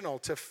intentional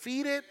to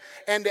feed it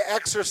and to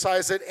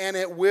exercise it, and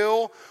it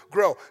will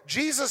grow.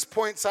 Jesus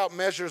points out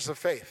measures of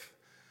faith.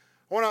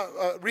 I want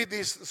to read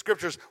these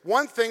scriptures.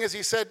 One thing is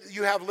he said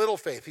you have little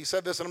faith. He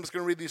said this, and I'm just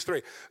going to read these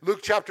three.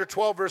 Luke chapter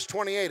 12, verse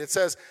 28. It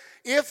says,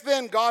 if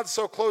then God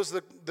so clothes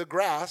the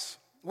grass,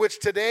 which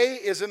today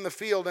is in the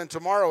field and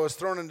tomorrow is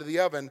thrown into the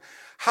oven,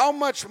 how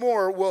much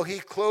more will he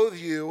clothe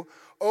you,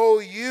 O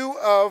you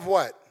of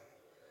what?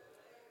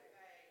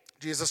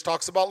 Jesus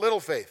talks about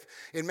little faith.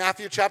 In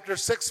Matthew chapter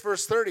 6,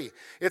 verse 30,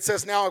 it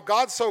says, now if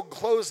God so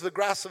clothes the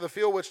grass of the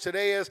field, which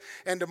today is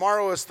and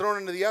tomorrow is thrown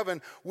into the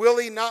oven, will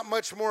he not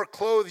much more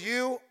clothe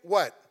you?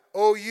 What?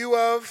 O you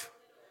of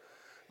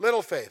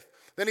little faith.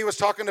 Then he was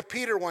talking to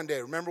Peter one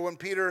day. Remember when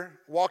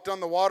Peter walked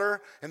on the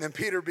water and then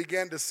Peter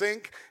began to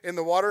sink in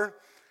the water?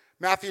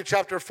 Matthew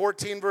chapter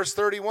 14, verse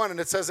 31, and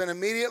it says, and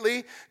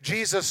immediately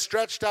Jesus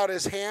stretched out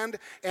his hand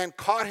and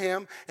caught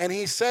him, and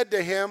he said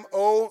to him,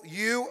 O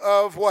you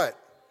of what?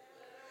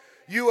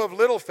 You of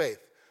little faith.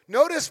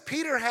 Notice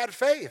Peter had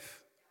faith,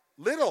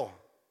 little,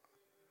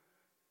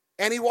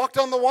 and he walked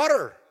on the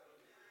water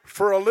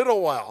for a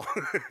little while.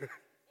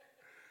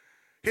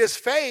 His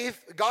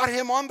faith got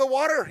him on the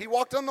water. He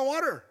walked on the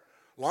water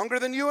longer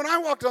than you and I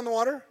walked on the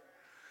water.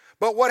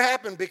 But what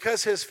happened?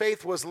 Because his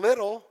faith was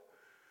little,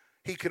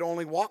 he could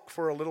only walk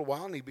for a little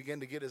while, and he began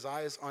to get his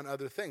eyes on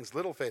other things,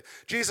 little faith.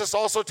 Jesus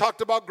also talked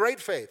about great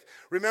faith.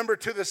 Remember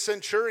to the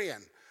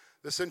centurion.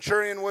 The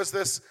centurion was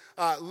this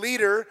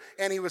leader,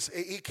 and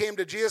he came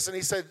to Jesus, and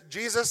he said,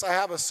 Jesus, I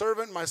have a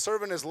servant. My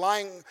servant is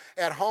lying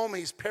at home.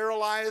 He's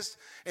paralyzed,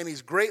 and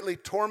he's greatly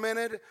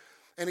tormented.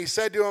 And he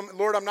said to him,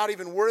 Lord, I'm not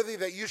even worthy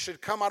that you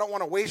should come. I don't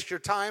want to waste your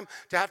time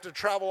to have to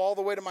travel all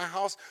the way to my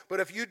house. But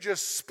if you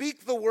just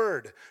speak the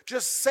word,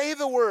 just say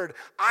the word,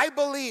 I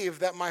believe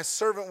that my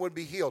servant would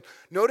be healed.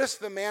 Notice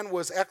the man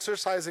was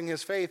exercising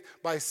his faith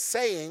by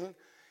saying,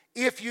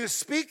 if you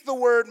speak the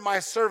word, my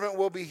servant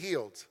will be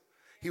healed.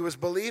 He was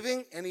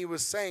believing and he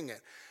was saying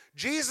it.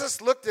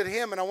 Jesus looked at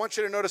him, and I want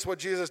you to notice what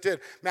Jesus did.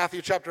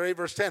 Matthew chapter 8,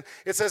 verse 10.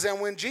 It says, and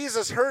when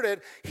Jesus heard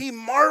it, he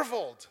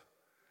marveled.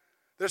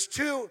 There's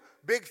two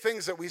big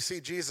things that we see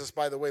Jesus,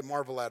 by the way,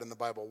 marvel at in the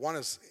Bible. One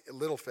is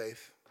little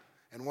faith,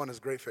 and one is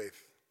great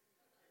faith.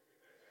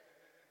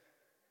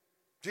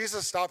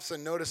 Jesus stops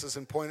and notices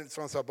and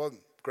points out both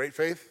great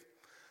faith,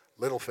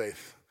 little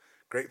faith.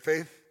 Great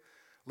faith,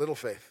 little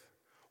faith.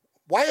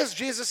 Why is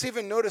Jesus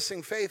even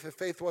noticing faith if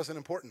faith wasn't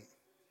important?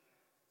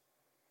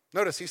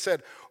 Notice he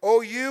said,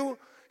 oh, you,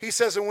 he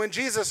says, and when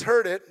Jesus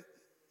heard it,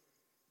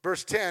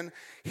 Verse 10,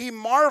 he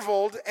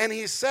marveled and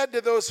he said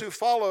to those who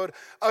followed,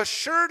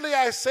 assuredly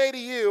I say to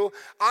you,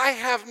 I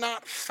have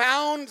not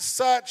found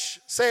such,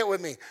 say it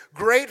with me,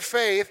 great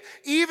faith,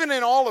 even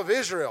in all of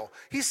Israel.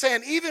 He's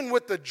saying even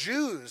with the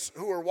Jews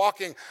who are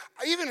walking,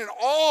 even in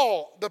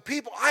all the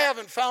people, I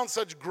haven't found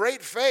such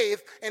great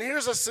faith. And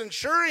here's a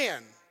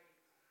centurion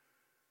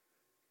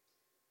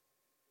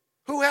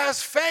who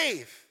has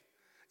faith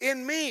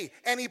in me.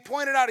 And he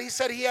pointed out, he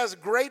said he has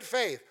great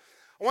faith.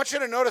 I want you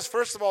to notice,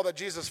 first of all, that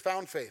Jesus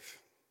found faith.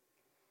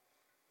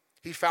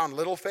 He found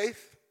little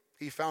faith.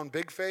 He found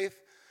big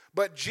faith.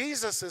 But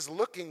Jesus is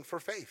looking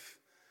for faith.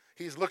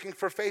 He's looking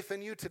for faith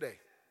in you today.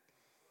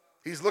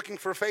 He's looking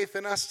for faith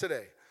in us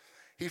today.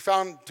 He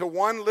found to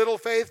one little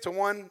faith, to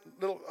one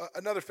little,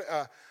 another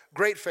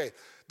great faith.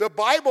 The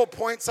Bible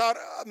points out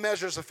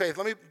measures of faith.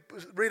 Let me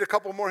read a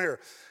couple more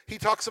here. He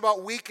talks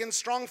about weak and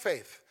strong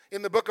faith.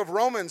 In the book of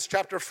Romans,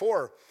 chapter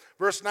 4,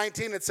 verse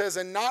 19, it says,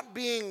 and not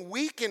being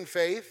weak in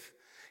faith,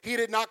 he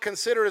did not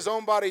consider his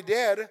own body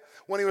dead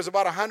when he was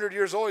about 100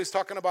 years old. He's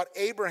talking about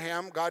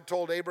Abraham. God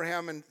told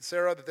Abraham and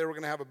Sarah that they were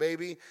going to have a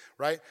baby,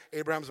 right?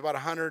 Abraham's about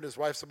 100. His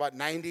wife's about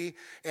 90.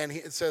 And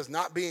it says,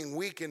 not being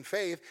weak in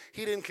faith,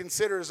 he didn't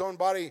consider his own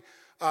body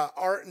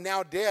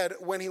now dead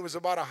when he was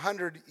about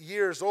 100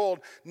 years old,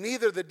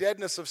 neither the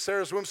deadness of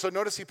Sarah's womb. So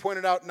notice he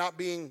pointed out not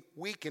being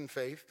weak in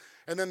faith.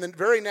 And then the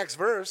very next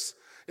verse,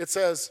 it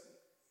says,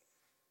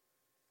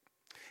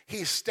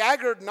 he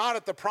staggered not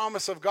at the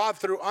promise of God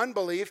through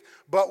unbelief,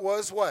 but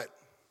was what?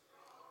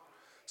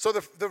 So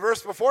the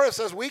verse before it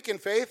says weak in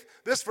faith.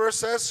 This verse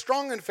says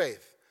strong in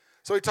faith.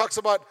 So he talks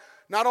about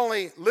not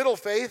only little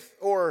faith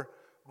or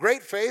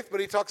great faith, but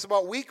he talks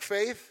about weak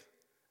faith,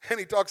 and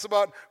he talks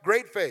about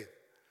great faith.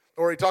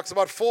 Or he talks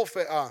about full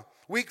faith,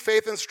 weak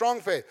faith and strong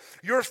faith.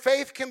 Your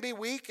faith can be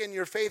weak and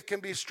your faith can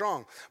be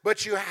strong.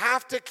 But you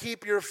have to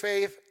keep your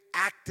faith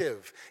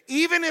active.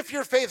 Even if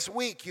your faith's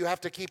weak, you have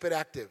to keep it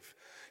active.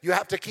 You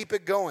have to keep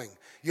it going.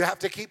 You have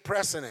to keep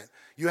pressing it.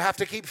 You have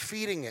to keep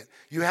feeding it.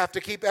 You have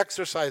to keep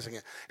exercising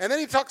it. And then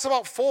he talks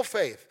about full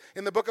faith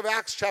in the book of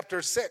Acts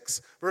chapter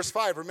 6, verse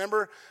 5.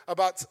 Remember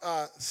about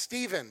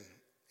Stephen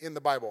in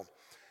the Bible.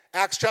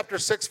 Acts chapter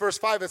 6, verse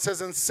 5, it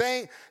says, and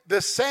the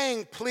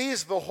saying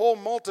pleased the whole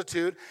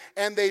multitude,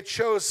 and they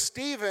chose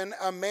Stephen,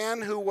 a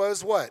man who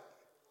was what?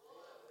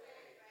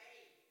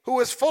 Who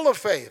was full of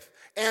faith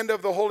and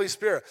of the Holy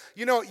Spirit.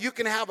 You know, you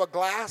can have a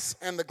glass,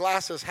 and the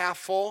glass is half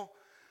full.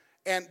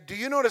 And do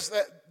you notice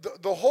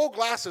that the whole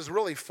glass is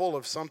really full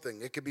of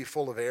something? It could be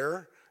full of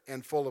air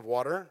and full of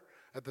water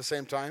at the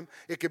same time.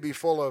 It could be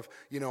full of,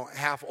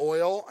 half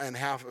oil and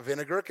half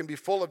vinegar. It can be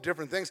full of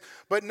different things.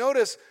 But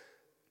notice,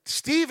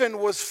 Stephen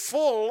was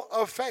full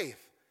of faith.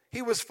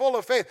 He was full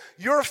of faith.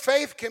 Your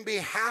faith can be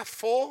half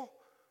full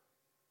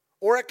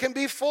or it can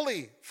be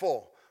fully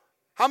full.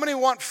 How many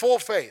want full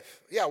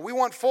faith? Yeah, we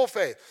want full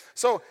faith.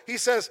 So he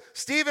says,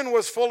 Stephen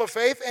was full of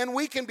faith, and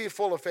we can be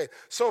full of faith.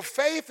 So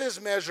faith is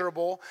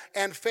measurable,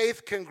 and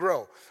faith can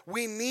grow.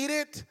 We need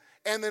it,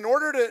 and in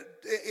order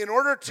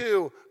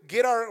to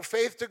get our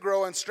faith to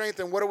grow and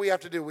strengthen, what do we have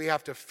to do? We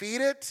have to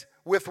feed it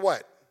with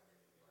what?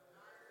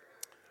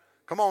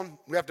 Come on,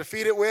 we have to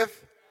feed it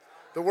with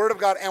the Word of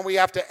God, and we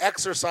have to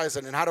exercise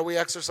it. And how do we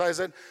exercise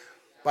it?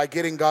 By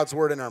getting God's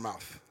Word in our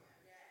mouth.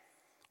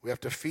 We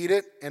have to feed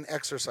it and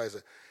exercise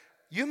it.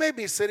 You may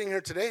be sitting here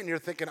today and you're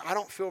thinking, I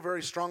don't feel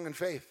very strong in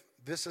faith.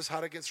 This is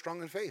how to get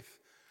strong in faith.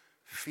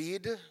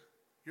 Feed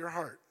your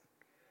heart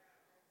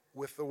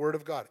with the Word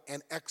of God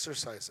and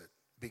exercise it.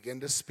 Begin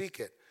to speak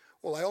it.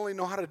 Well, I only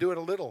know how to do it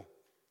a little.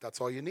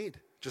 That's all you need.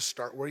 Just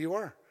start where you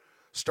are.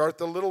 Start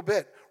the little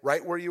bit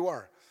right where you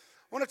are.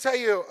 I want to tell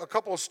you a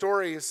couple of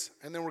stories,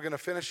 and then we're going to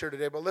finish here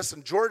today. But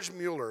listen, George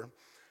Mueller, in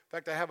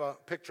fact, I have a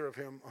picture of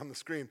him on the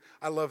screen.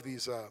 I love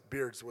these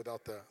beards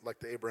without the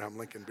Abraham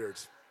Lincoln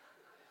beards.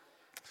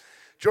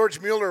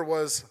 George Mueller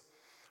was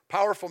a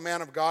powerful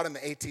man of God in the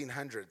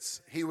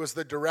 1800s. He was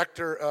the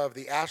director of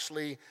the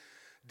Ashley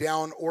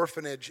Down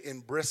Orphanage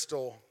in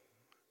Bristol,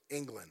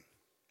 England.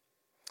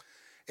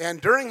 And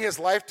during his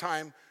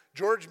lifetime,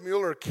 George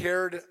Mueller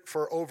cared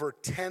for over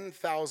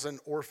 10,000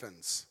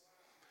 orphans.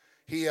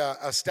 He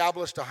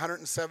established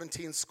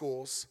 117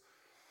 schools,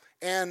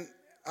 and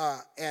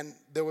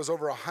there was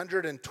over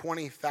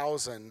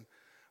 120,000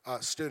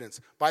 students.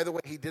 By the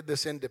way, he did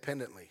this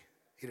independently.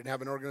 He didn't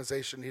have an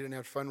organization. He didn't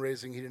have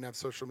fundraising. He didn't have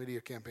social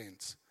media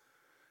campaigns.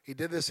 He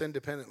did this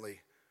independently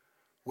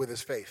with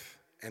his faith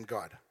and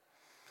God.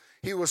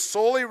 He was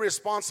solely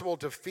responsible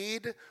to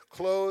feed,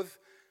 clothe,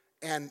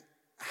 and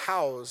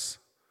house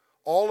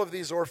all of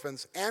these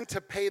orphans and to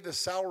pay the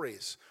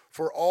salaries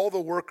for all the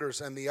workers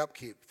and the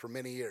upkeep for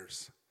many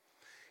years.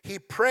 He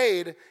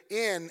prayed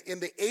in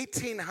the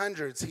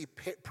 1800s, he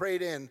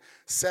prayed in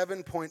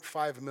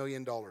 $7.5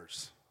 million.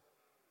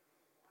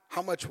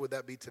 How much would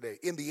that be today?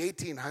 In the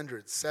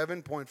 1800s,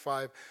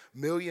 $7.5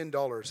 million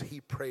he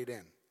prayed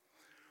in.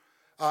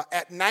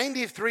 At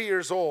 93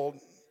 years old,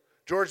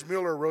 George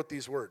Mueller wrote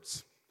these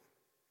words.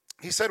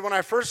 He said, when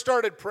I first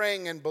started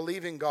praying and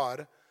believing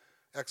God,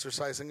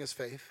 exercising his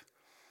faith,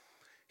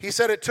 He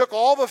said, it took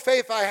all the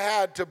faith I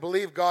had to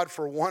believe God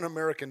for $1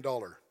 American.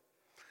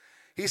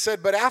 He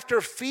said, but after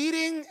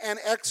feeding and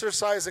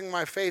exercising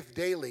my faith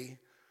daily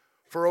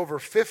for over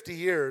 50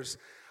 years,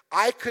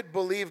 I could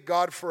believe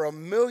God for $1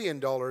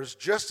 million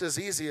just as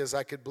easy as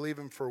I could believe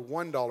him for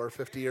 $1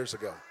 50 years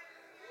ago.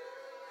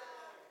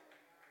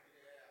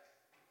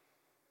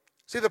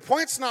 See, the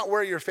point's not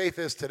where your faith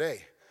is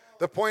today.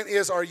 The point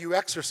is, are you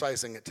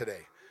exercising it today?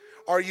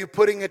 Are you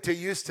putting it to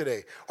use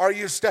today? Are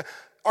you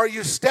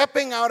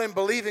stepping out and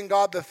believing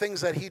God the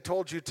things that he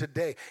told you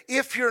today?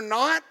 If you're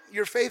not,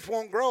 your faith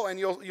won't grow, and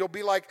you'll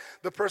be like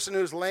the person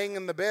who's laying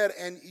in the bed,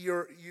 and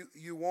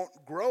you won't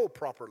grow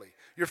properly.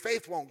 Your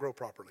faith won't grow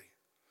properly.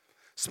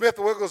 Smith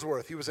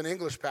Wigglesworth, he was an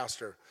English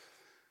pastor,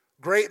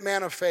 great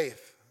man of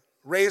faith,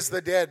 raised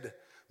the dead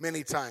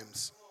many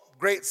times,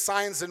 great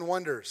signs and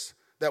wonders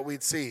that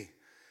we'd see.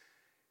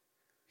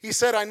 He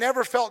said, I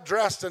never felt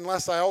dressed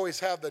unless I always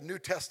have the New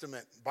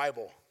Testament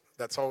Bible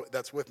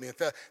that's with me. In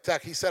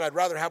fact, he said, I'd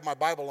rather have my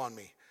Bible on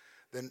me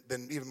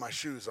than even my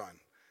shoes on.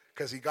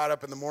 Because he got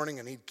up in the morning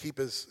and he'd keep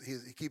his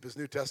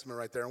New Testament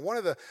right there. And one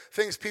of the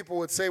things people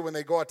would say when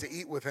they go out to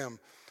eat with him,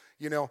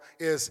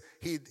 is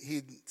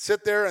he'd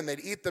sit there and they'd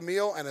eat the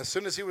meal, and as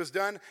soon as he was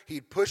done,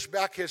 he'd push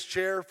back his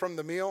chair from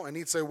the meal and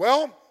he'd say,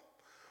 well,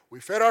 we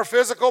fed our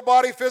physical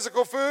body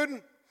physical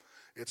food.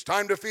 It's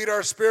time to feed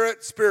our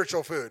spirit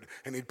spiritual food.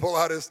 And he'd pull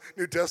out his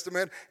New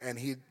Testament and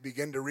he'd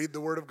begin to read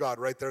the Word of God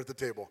right there at the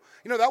table.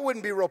 That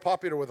wouldn't be real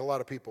popular with a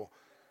lot of people.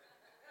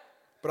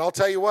 But I'll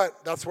tell you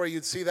what, that's where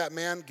you'd see that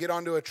man get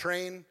onto a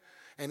train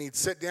and he'd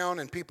sit down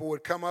and people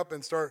would come up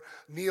and start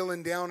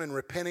kneeling down and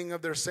repenting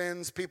of their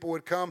sins. People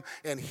would come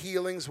and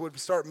healings would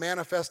start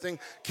manifesting.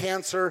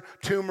 Cancer,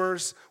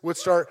 tumors would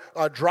start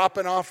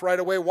dropping off right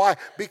away. Why?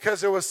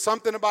 Because there was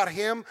something about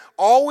him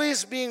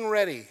always being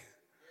ready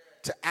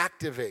to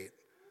activate,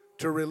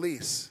 to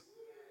release,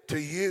 to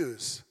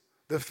use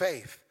the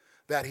faith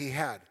that he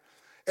had.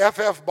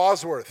 F.F.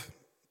 Bosworth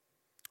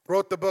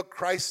wrote the book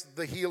Christ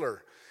the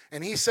Healer.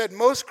 And he said,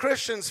 most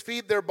Christians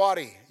feed their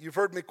body. You've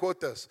heard me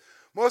quote this.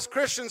 Most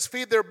Christians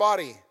feed their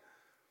body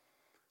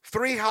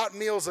 3 hot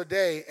meals a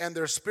day and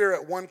their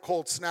spirit 1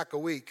 cold snack a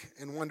week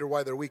and wonder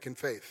why they're weak in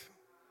faith.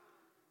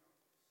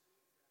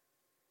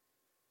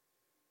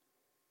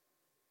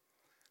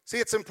 See,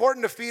 it's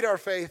important to feed our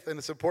faith and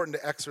it's important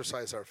to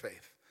exercise our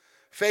faith.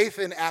 Faith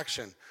in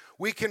action.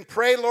 We can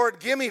pray, Lord,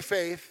 give me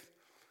faith,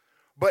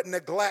 but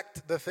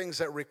neglect the things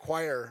that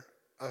require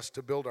us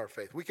to build our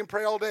faith. We can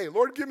pray all day,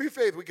 Lord, give me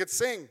faith. We could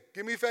sing,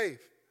 give me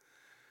faith.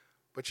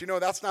 But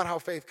that's not how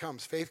faith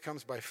comes. Faith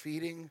comes by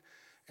feeding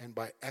and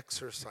by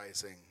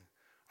exercising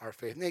our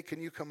faith. Nate,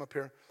 can you come up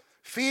here?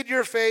 Feed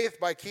your faith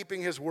by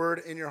keeping his word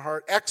in your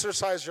heart.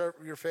 Exercise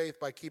your faith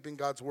by keeping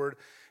God's word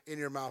in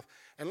your mouth.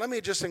 And let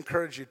me just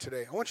encourage you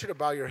today. I want you to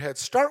bow your head.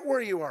 Start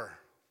where you are.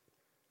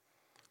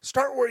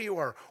 Start where you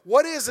are.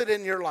 What is it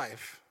in your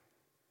life?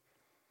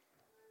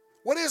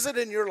 What is it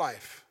in your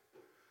life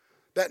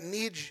that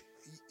needs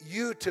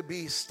you to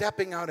be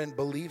stepping out and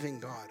believing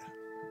God?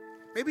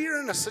 Maybe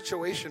you're in a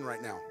situation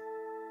right now,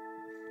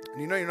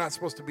 and you're not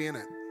supposed to be in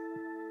it.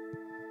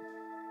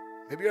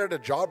 Maybe you're at a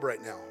job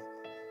right now.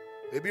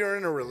 Maybe you're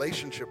in a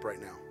relationship right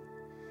now.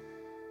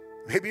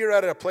 Maybe you're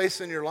at a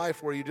place in your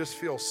life where you just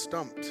feel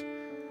stumped.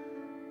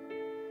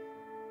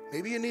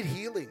 Maybe you need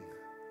healing,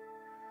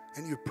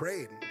 and you've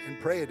prayed,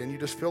 and you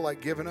just feel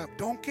like giving up.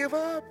 Don't give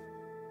up.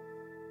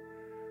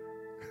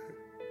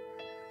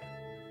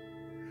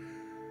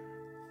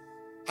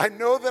 I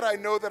know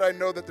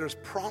that there's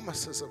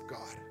promises of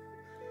God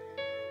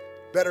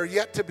that are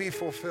yet to be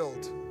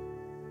fulfilled.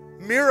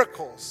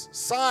 Miracles,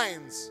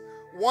 signs,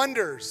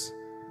 wonders,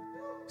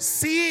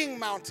 seeing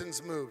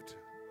mountains moved,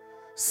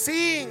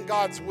 seeing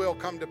God's will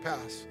come to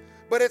pass.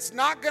 But it's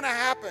not going to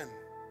happen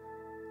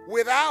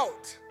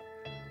without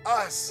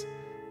us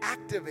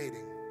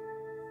activating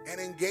and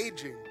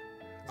engaging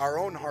our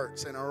own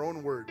hearts and our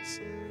own words.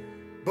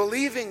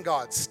 Believing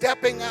God,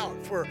 stepping out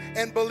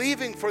and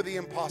believing for the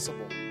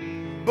impossible.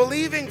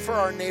 Believing for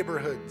our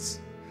neighborhoods.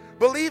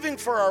 Believing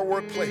for our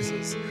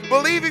workplaces.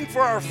 Believing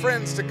for our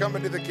friends to come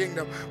into the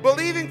kingdom.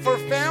 Believing for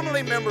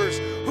family members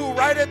who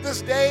right at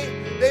this day,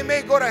 they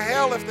may go to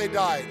hell if they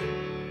died.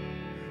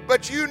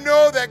 But you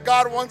know that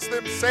God wants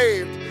them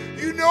saved.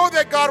 You know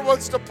that God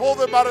wants to pull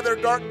them out of their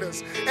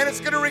darkness. And it's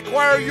going to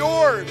require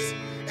yours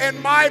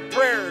and my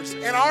prayers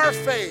and our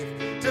faith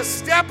to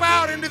step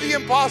out into the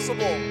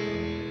impossible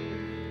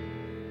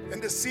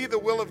and to see the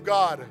will of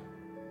God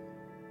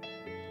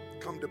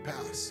come to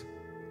pass.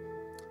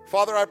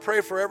 Father, I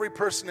pray for every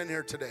person in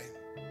here today.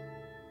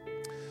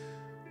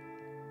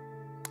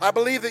 I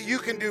believe that you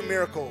can do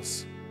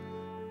miracles,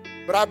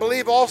 but I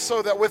believe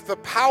also that with the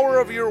power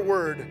of your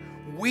word,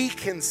 we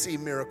can see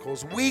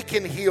miracles. We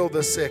can heal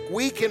the sick.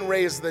 We can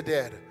raise the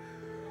dead.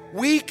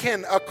 We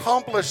can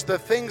accomplish the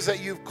things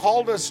that you've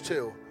called us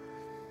to.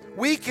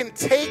 We can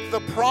take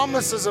the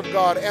promises of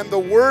God and the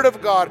word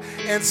of God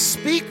and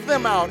speak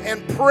them out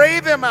and pray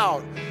them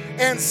out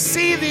and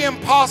see the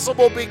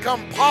impossible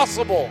become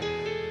possible.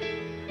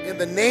 In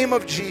the name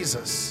of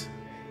Jesus.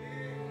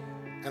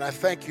 And I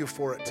thank you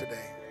for it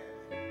today.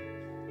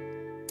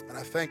 And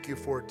I thank you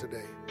for it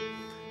today.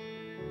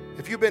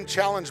 If you've been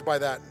challenged by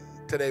that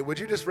today, would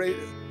you just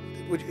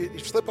would you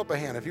slip up a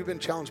hand if you've been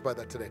challenged by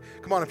that today?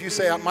 Come on, if you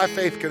say, my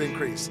faith could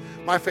increase,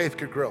 my faith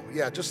could grow.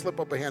 Yeah, just slip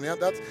up a hand. Yeah,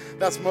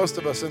 that's most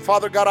of us. And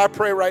Father God, I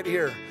pray right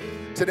here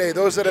today,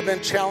 those that have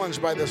been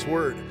challenged by this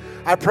word,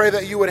 I pray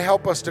that you would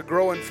help us to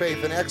grow in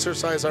faith and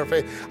exercise our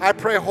faith. I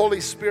pray,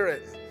 Holy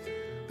Spirit,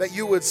 that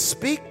you would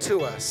speak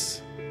to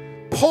us,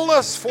 pull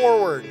us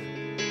forward.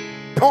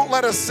 Don't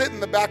let us sit in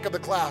the back of the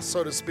class,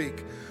 so to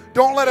speak.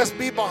 Don't let us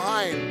be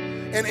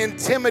behind and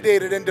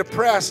intimidated and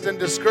depressed and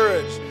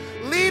discouraged.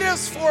 Lead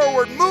us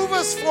forward, move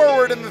us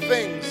forward in the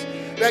things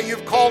that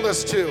you've called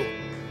us to.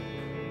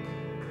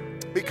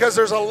 Because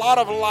there's a lot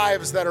of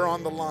lives that are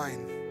on the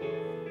line.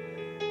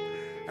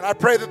 And I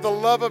pray that the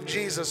love of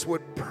Jesus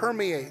would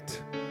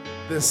permeate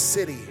this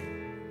city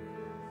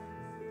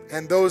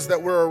and those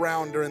that we're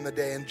around during the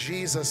day. In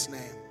Jesus'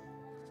 name.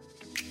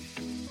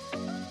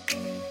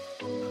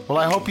 Well,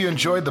 I hope you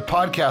enjoyed the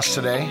podcast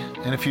today.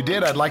 And if you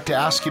did, I'd like to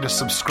ask you to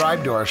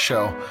subscribe to our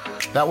show.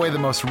 That way the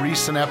most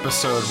recent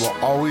episode will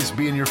always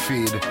be in your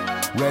feed,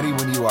 ready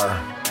when you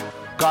are.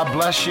 God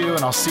bless you,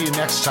 and I'll see you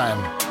next time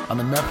on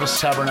the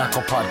Memphis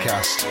Tabernacle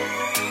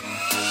Podcast.